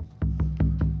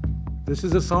 This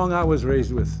is a song I was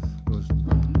raised with. It goes,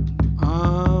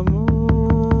 Amu,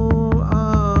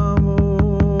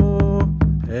 Amu.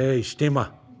 Hey, Stima.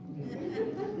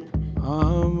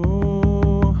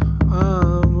 Amu,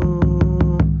 Amu,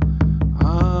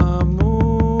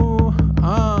 Amu,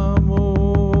 Amu,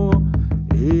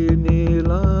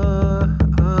 Inila,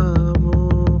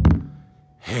 Amu.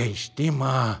 Hey,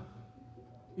 Stima.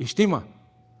 Stima.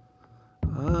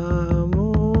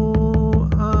 Amu,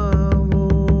 Amu,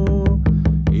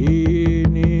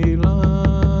 Inila,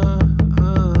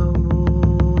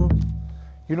 Amu.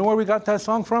 You know where we got that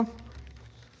song from?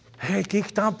 Hey,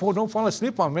 Kiktampo, don't fall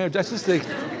asleep on me. That's just like, it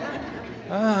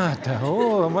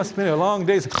must have been a long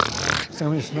day.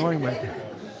 Somebody's snoring back there.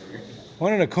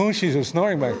 One of the Kunshis was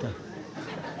snoring back there.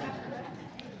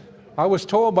 I was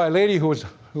told by a lady who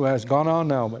has gone on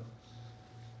now, but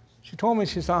she told me,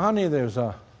 she said, honey, there's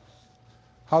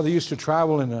how they used to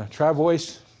travel in a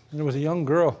travois. And there was a young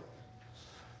girl.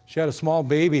 She had a small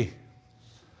baby,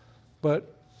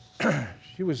 but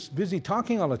she was busy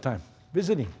talking all the time,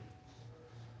 visiting.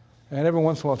 And every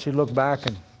once in a while, she'd look back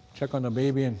and check on the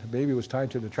baby, and the baby was tied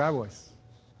to the travois.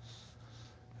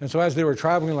 And so as they were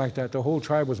traveling like that, the whole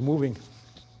tribe was moving.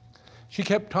 She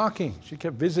kept talking. She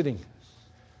kept visiting.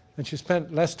 And she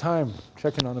spent less time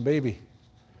checking on the baby.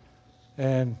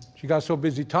 And she got so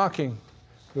busy talking,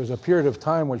 there was a period of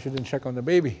time where she didn't check on the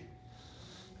baby.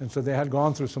 And so they had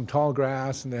gone through some tall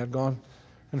grass, and they had gone.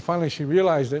 And finally she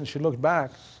realized it, and she looked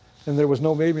back, and there was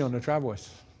no baby on the travois.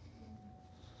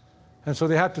 And so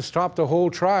they had to stop the whole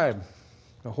tribe.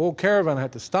 The whole caravan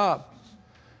had to stop.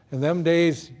 In them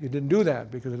days, you didn't do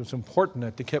that because it was important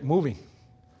that they kept moving.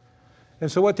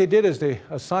 And so what they did is they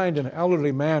assigned an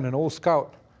elderly man, an old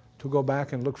scout, to go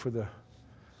back and look for the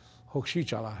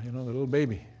Hokshichala, the little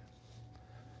baby.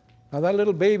 Now that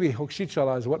little baby,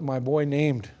 Hokshichala, is what my boy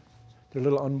named the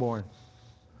little unborn,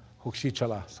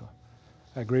 Hokshichala. So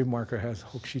that grave marker has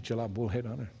Hokshichala Bullhead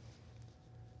on it.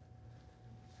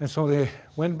 And so he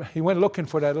went looking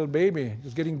for that little baby. It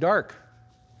was getting dark.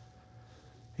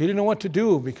 He didn't know what to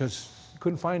do because he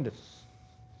Couldn't find it.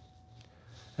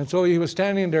 And so he was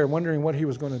standing there wondering what he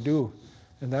was going to do.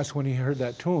 And that's when he heard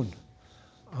that tune.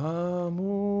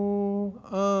 Amu,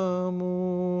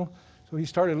 amu. So he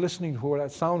started listening to where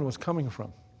that sound was coming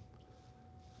from.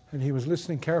 And he was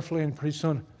listening carefully, and pretty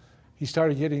soon he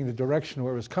started getting the direction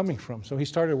where it was coming from. So he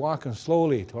started walking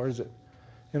slowly towards it.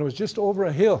 And it was just over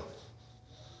a hill.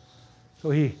 So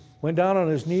he went down on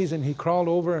his knees and he crawled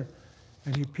over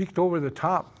and he peeked over the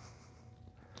top.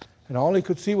 And all he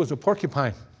could see was a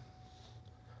porcupine.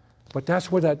 But that's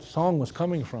where that song was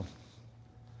coming from.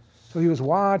 So he was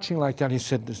watching like that. He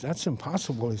said, that's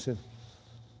impossible. He said,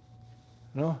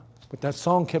 no. But that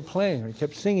song kept playing. He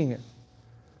kept singing it.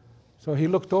 So he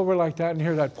looked over like that, and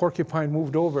here that porcupine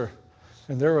moved over.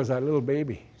 And there was that little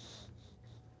baby.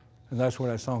 And that's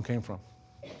where that song came from.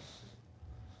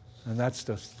 And that's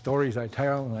the stories I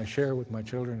tell and I share with my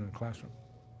children in the classroom.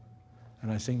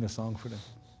 And I sing the song for them.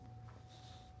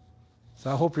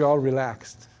 So I hope you're all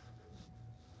relaxed.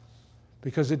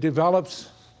 Because it develops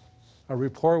a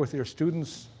rapport with your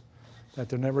students that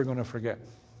they're never going to forget.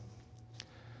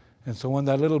 And so when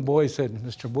that little boy said,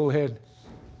 Mr. Bullhead,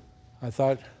 I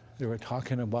thought they were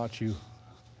talking about you.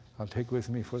 I'll take with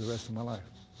me for the rest of my life.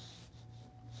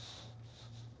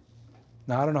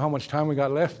 Now, I don't know how much time we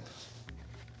got left,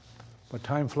 but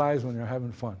time flies when you're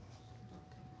having fun.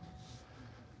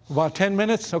 About 10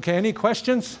 minutes. Okay, any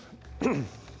questions?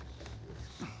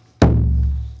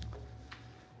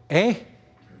 Eh?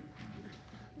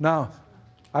 Now,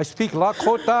 I speak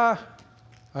Lakota.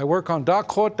 I work on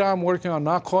Dakota. I'm working on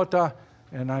Nakota.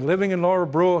 And I'm living in Lower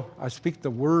Brule. I speak the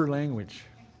Word language.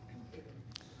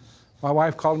 My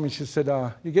wife called me. She said,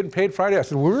 you getting paid Friday? I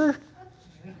said, Word?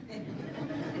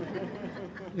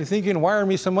 You think you can wire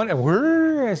me some money?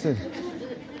 Word? I said,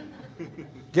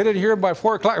 get it here by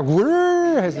 4 o'clock.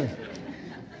 Word? I said,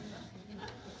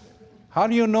 how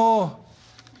do you know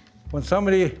when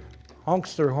somebody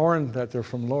honks their horn that they're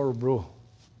from Lower Brule?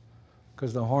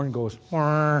 Because the horn goes,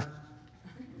 Wah.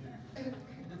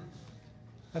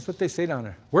 That's what they say down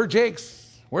there. We're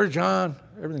Jake's. We're John.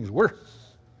 Everything's we're.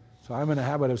 So I'm in a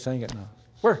habit of saying it now.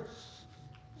 We're.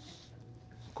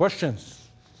 Questions?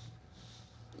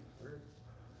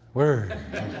 We're.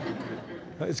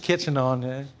 It's catching on.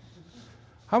 Eh?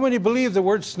 How many believe the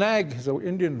word snag is an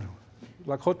Indian?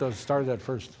 Lakota started that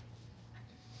first.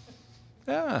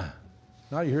 Yeah.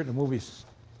 Now you hear it in the movies.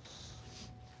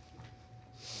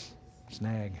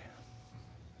 Snag.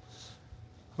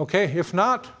 Okay, if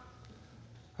not,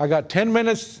 I got 10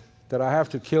 minutes that I have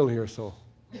to kill here, so.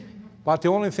 About the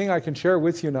only thing I can share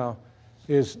with you now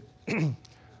is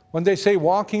when they say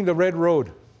walking the red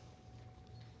road,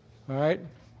 all right?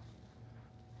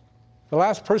 The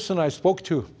last person I spoke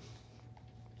to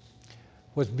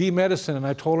was B Medicine, and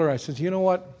I told her, I said, you know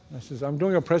what? I said, I'm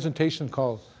doing a presentation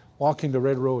called Walking the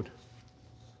Red Road.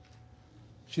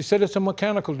 She said it's a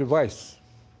mechanical device,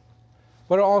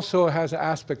 but it also has an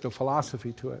aspect of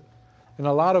philosophy to it. And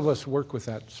a lot of us work with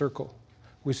that circle.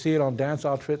 We see it on dance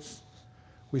outfits.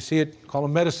 We see it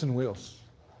called medicine wheels.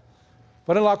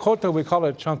 But in Lakota, we call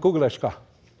it chankugleshka.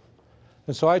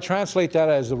 And so I translate that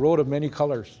as the road of many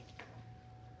colors.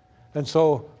 And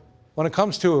so when it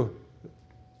comes to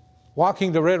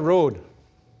walking the red road,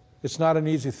 it's not an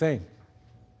easy thing.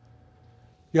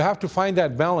 You have to find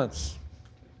that balance.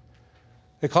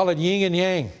 They call it yin and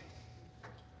yang.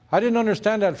 I didn't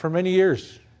understand that for many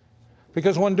years.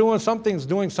 Because when doing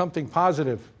something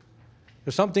positive,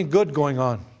 there's something good going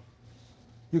on,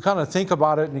 you kind of think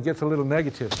about it and it gets a little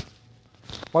negative.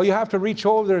 Well, you have to reach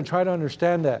over there and try to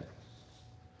understand that.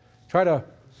 Try to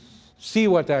see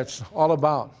what that's all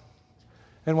about.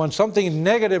 And when something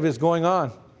negative is going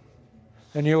on,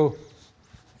 and you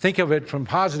think of it from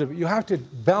positive, you have to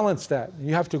balance that.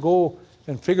 You have to go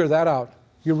and figure that out.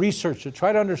 You research it,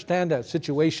 try to understand that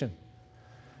situation.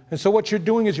 And so what you're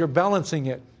doing is you're balancing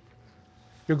it.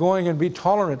 You're going and be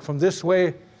tolerant from this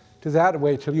way to that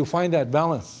way till you find that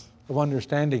balance of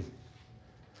understanding.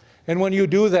 And when you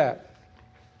do that,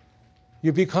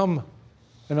 you become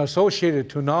an associated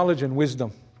to knowledge and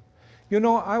wisdom. You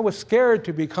know, I was scared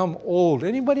to become old.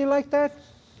 Anybody like that?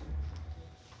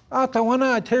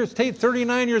 Tawana, I stayed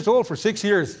 39 years old for 6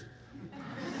 years.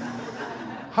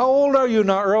 How old are you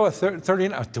now, Earl?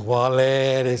 39.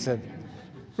 They said,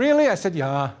 really? I said,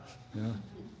 yeah.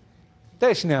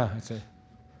 I said,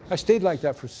 I stayed like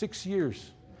that for 6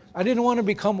 years. I didn't want to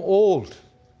become old.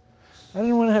 I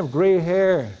didn't want to have gray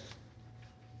hair.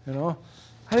 You know,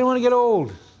 I didn't want to get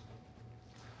old.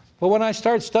 But when I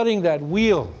started studying that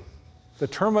wheel, the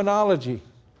terminology,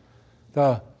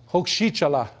 the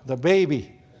hokshichala, the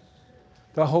baby,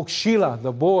 the hokshila,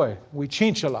 the boy,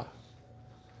 wichinchala,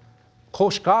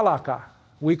 koshkalaka,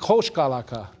 We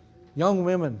koshkalaka, young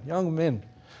women, young men.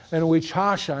 And we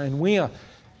chasha and we.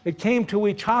 It came to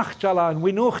we chachchala and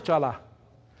we nuchchala.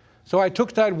 So I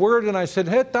took that word and I said,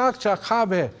 hetakcha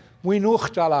chabe, we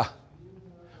nuchchala.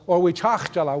 Or we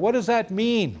chachchala. What does that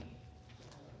mean?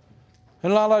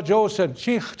 And Lala Joe said,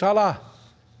 chichtala.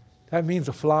 That means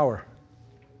a flower.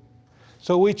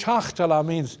 So we chachtala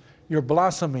means you're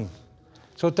blossoming.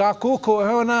 So takuko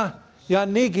hena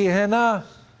yanigi hena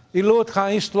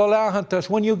ilutcha istlolahantas.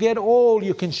 When you get old,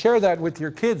 you can share that with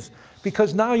your kids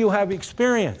because now you have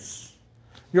experience.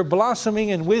 You're blossoming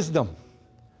in wisdom.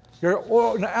 You're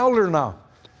an elder now.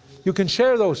 You can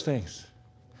share those things.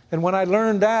 And when I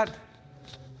learned that,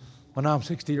 well, now I'm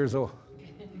 60 years old.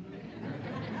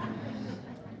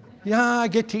 Yeah, I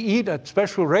get to eat at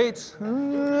special rates.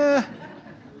 I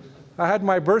had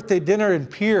my birthday dinner in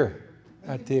Pier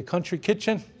at the country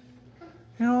kitchen.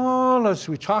 You know,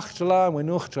 we chachchala, we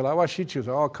nuchchala, washichus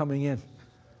are all coming in.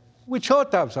 We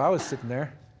chotab, so I was sitting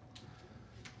there.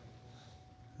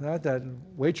 That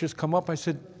waitress come up, I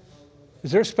said,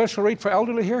 is there a special rate for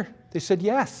elderly here? They said,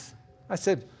 yes. I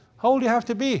said, how old do you have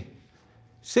to be?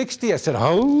 60. I said,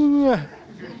 oh.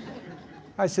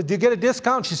 I said, do you get a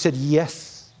discount? She said, yes.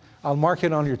 I'll mark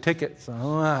it on your ticket. So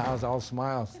I was all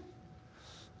smiles.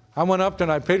 I went up there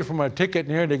and I paid for my ticket,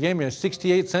 and here they gave me a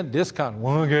 68-cent discount.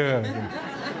 Well, good.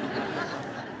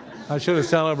 I should have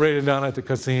celebrated down at the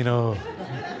casino.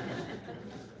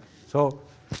 So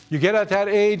you get at that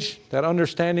age, that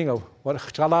understanding of what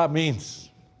chala means,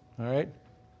 all right?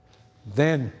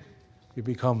 Then you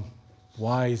become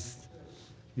wise.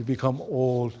 You become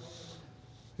old.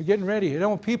 You're getting ready. You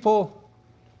know, people,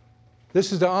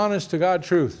 this is the honest to God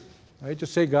truth. I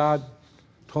just say God,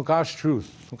 tonkash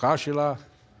truth, tonkashila,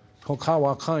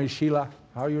 tonkawakan ishila,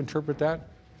 how you interpret that.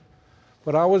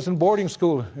 But I was in boarding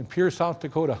school in Pierre, South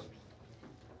Dakota.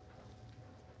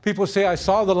 People say, I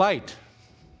saw the light.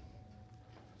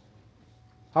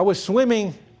 I was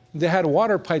swimming, they had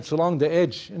water pipes along the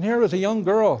edge, and here was a young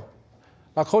girl,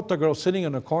 Lakota girl, sitting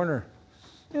in a corner.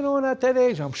 You know, and at that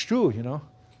age, I'm shrew, you know.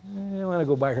 I don't want to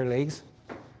go by her legs.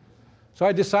 So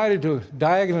I decided to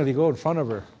diagonally go in front of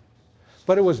her.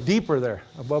 But it was deeper there,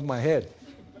 above my head.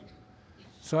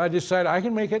 So I decided I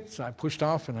can make it. So I pushed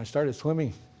off and I started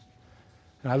swimming.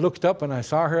 And I looked up and I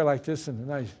saw her like this, and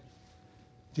then I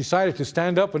decided to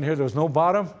stand up, and here there was no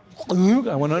bottom.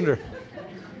 I went under.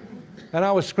 And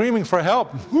I was screaming for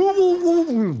help.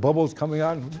 Bubbles coming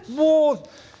out.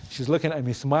 She's looking at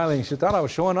me, smiling. She thought I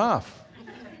was showing off.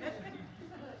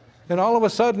 And all of a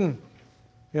sudden,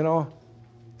 you know,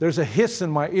 there's a hiss in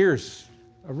my ears,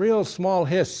 a real small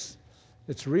hiss.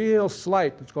 It's real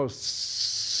slight. It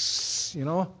goes, you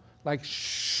know, like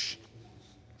shh.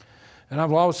 And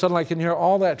all of a sudden I can hear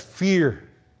all that fear,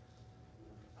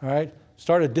 all right,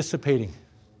 started dissipating.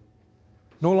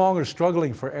 No longer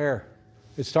struggling for air.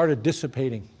 It started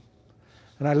dissipating.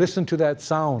 And I listened to that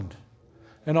sound.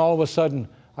 And all of a sudden,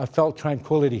 I felt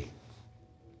tranquility.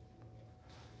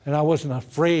 And I wasn't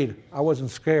afraid. I wasn't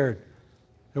scared.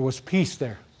 There was peace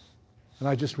there. And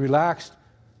I just relaxed,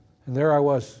 and there I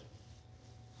was.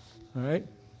 All right?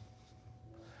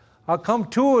 I'll come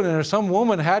to it, and some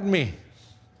woman had me,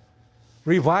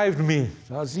 revived me.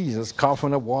 I was just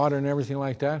coughing up water and everything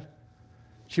like that.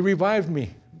 She revived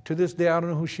me. To this day, I don't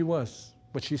know who she was,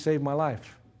 but she saved my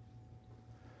life.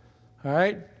 All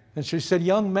right? And she said,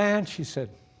 young man, she said,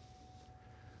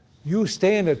 you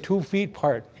stay in the 2 feet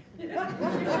part.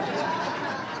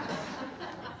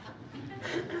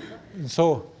 And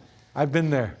so I've been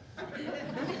there.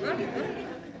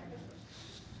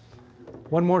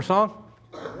 One more song?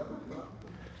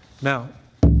 Now,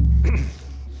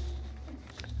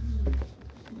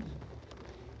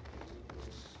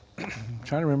 I'm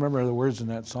trying to remember the words in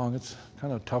that song. It's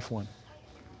kind of a tough one.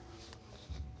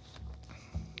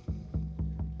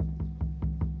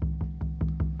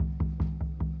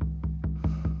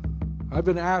 I've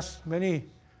been asked many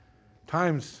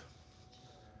times,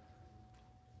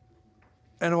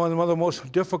 and one of the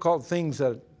most difficult things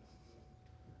that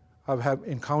I've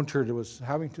encountered was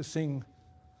having to sing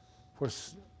for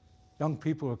young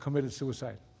people who committed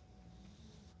suicide.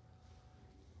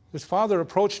 This father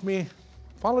approached me,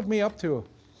 followed me up to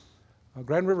a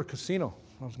Grand River casino.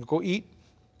 I was going to go eat.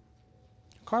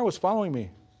 The car was following me,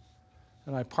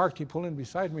 and I parked. He pulled in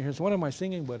beside me. Here's one of my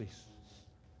singing buddies.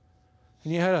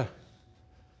 And he had a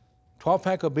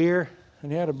 12-pack of beer,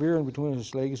 and he had a beer in between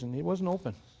his legs, and it wasn't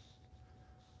open.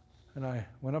 And I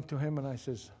went up to him, and I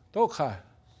says, Dokha,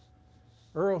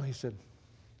 Earl, he said,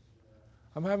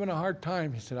 I'm having a hard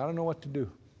time. He said, I don't know what to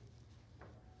do.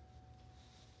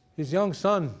 His young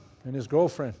son and his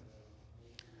girlfriend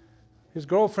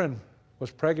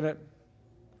was pregnant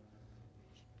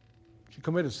She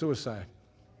committed suicide.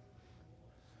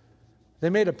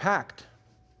 They made a pact,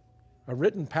 a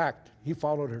written pact. He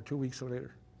followed her 2 weeks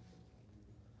later.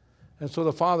 And so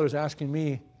the father is asking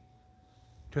me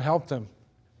to help them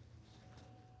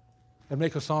and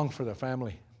make a song for their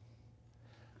family.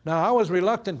 Now, I was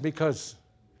reluctant because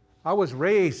I was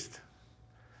raised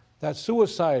that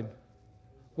suicide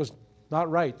was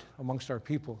not right amongst our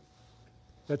people.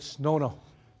 That's no.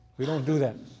 We don't do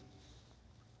that.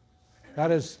 That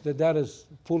is a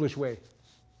foolish way.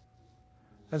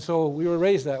 And so we were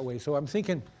raised that way. So I'm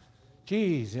thinking,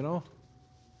 geez, you know.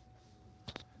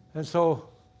 And so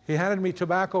he handed me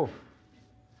tobacco.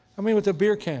 I mean, with a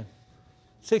beer can,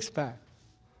 6-pack.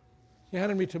 He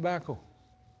handed me tobacco.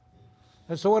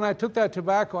 And so when I took that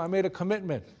tobacco, I made a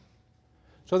commitment.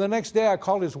 So the next day I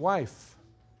called his wife.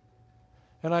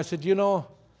 And I said, you know,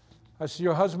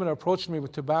 your husband approached me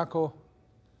with tobacco.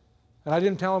 And I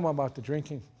didn't tell him about the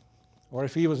drinking, or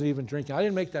if he was even drinking. I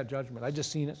didn't make that judgment. I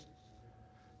just seen it.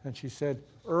 And she said,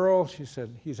 Earl, she said,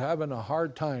 he's having a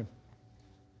hard time.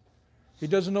 He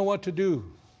doesn't know what to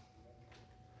do.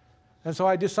 And so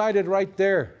I decided right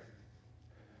there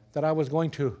that I was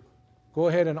going to go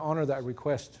ahead and honor that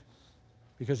request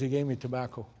because he gave me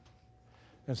tobacco.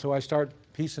 And so I started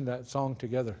piecing that song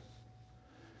together.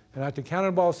 And at the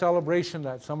Cannonball celebration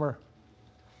that summer,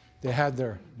 they had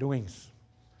their doings,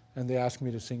 and they asked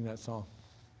me to sing that song.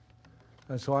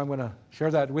 And so I'm going to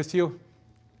share that with you,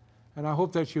 and I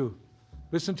hope that you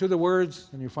listen to the words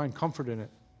and you find comfort in it.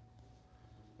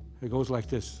 It goes like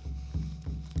this.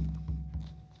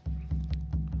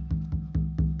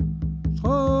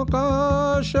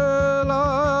 Sokashela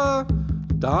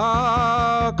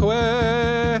dakwe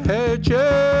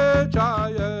chayelo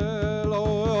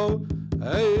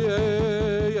hey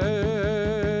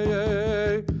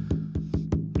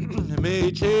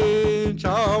mi chin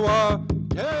chawa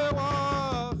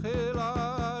tewa khila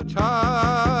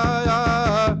chaya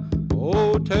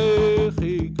o te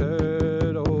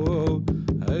khikero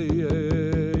hey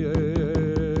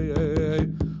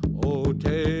o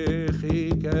te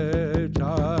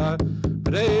khikecha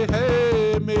rehe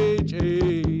mi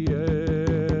chiena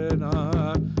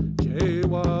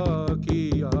chewa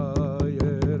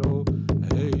kiayero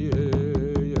hey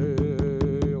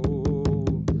o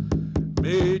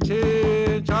mi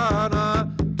chichana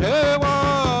tewa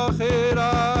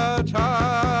khira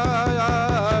chaya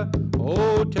o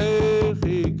te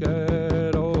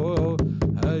khikero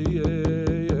hey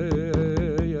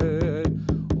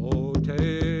o te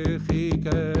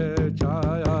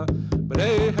khikechaya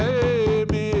brehe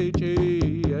mi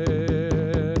chiena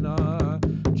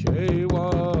chewa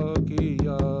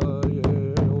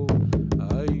kiayero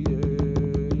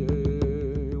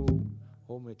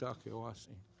o metake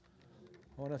oasi.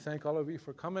 I want to thank all of you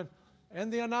for coming.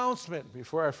 And the announcement,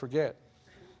 before I forget.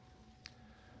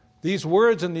 These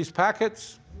words in these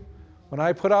packets, when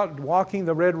I put out Walking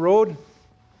the Red Road,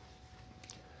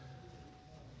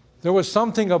 there was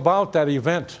something about that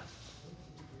event.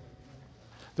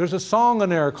 There's a song in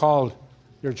there called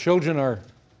Your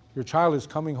Child is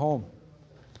Coming Home.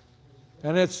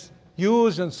 And it's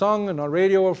used and sung on the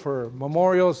radio for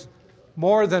memorials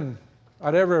more than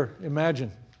I'd ever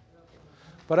imagined.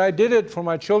 But I did it for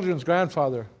my children's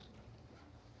grandfather.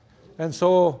 And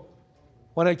so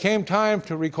when it came time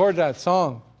to record that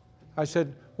song, I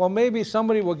said, well, maybe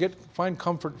somebody will find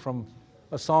comfort from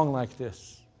a song like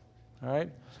this. All right?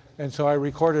 And so I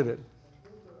recorded it.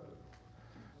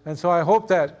 And so I hope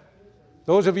that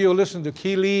those of you who listen to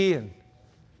Keeley and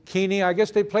Keeney, I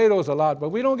guess they play those a lot, but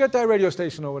we don't get that radio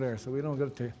station over there, so we don't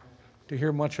get to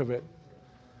hear much of it.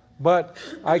 But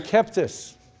I kept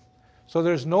this. So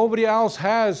there's nobody else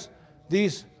has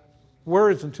these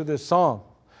words into this song.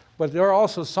 But there are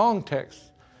also song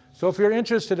texts. So if you're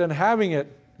interested in having it,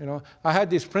 you know, I had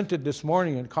these printed this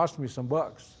morning and it cost me some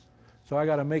bucks. So I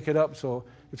got to make it up. So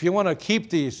if you want to keep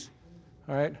these,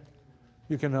 all right,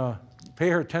 you can pay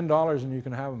her $10 and you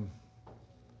can have them.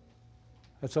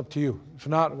 That's up to you. If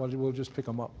not, we'll just pick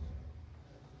them up.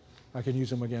 I can use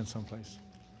them again someplace.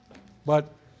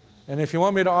 And if you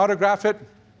want me to autograph it,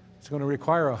 it's going to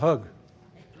require a hug.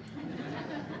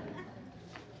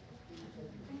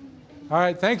 All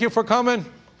right, thank you for coming.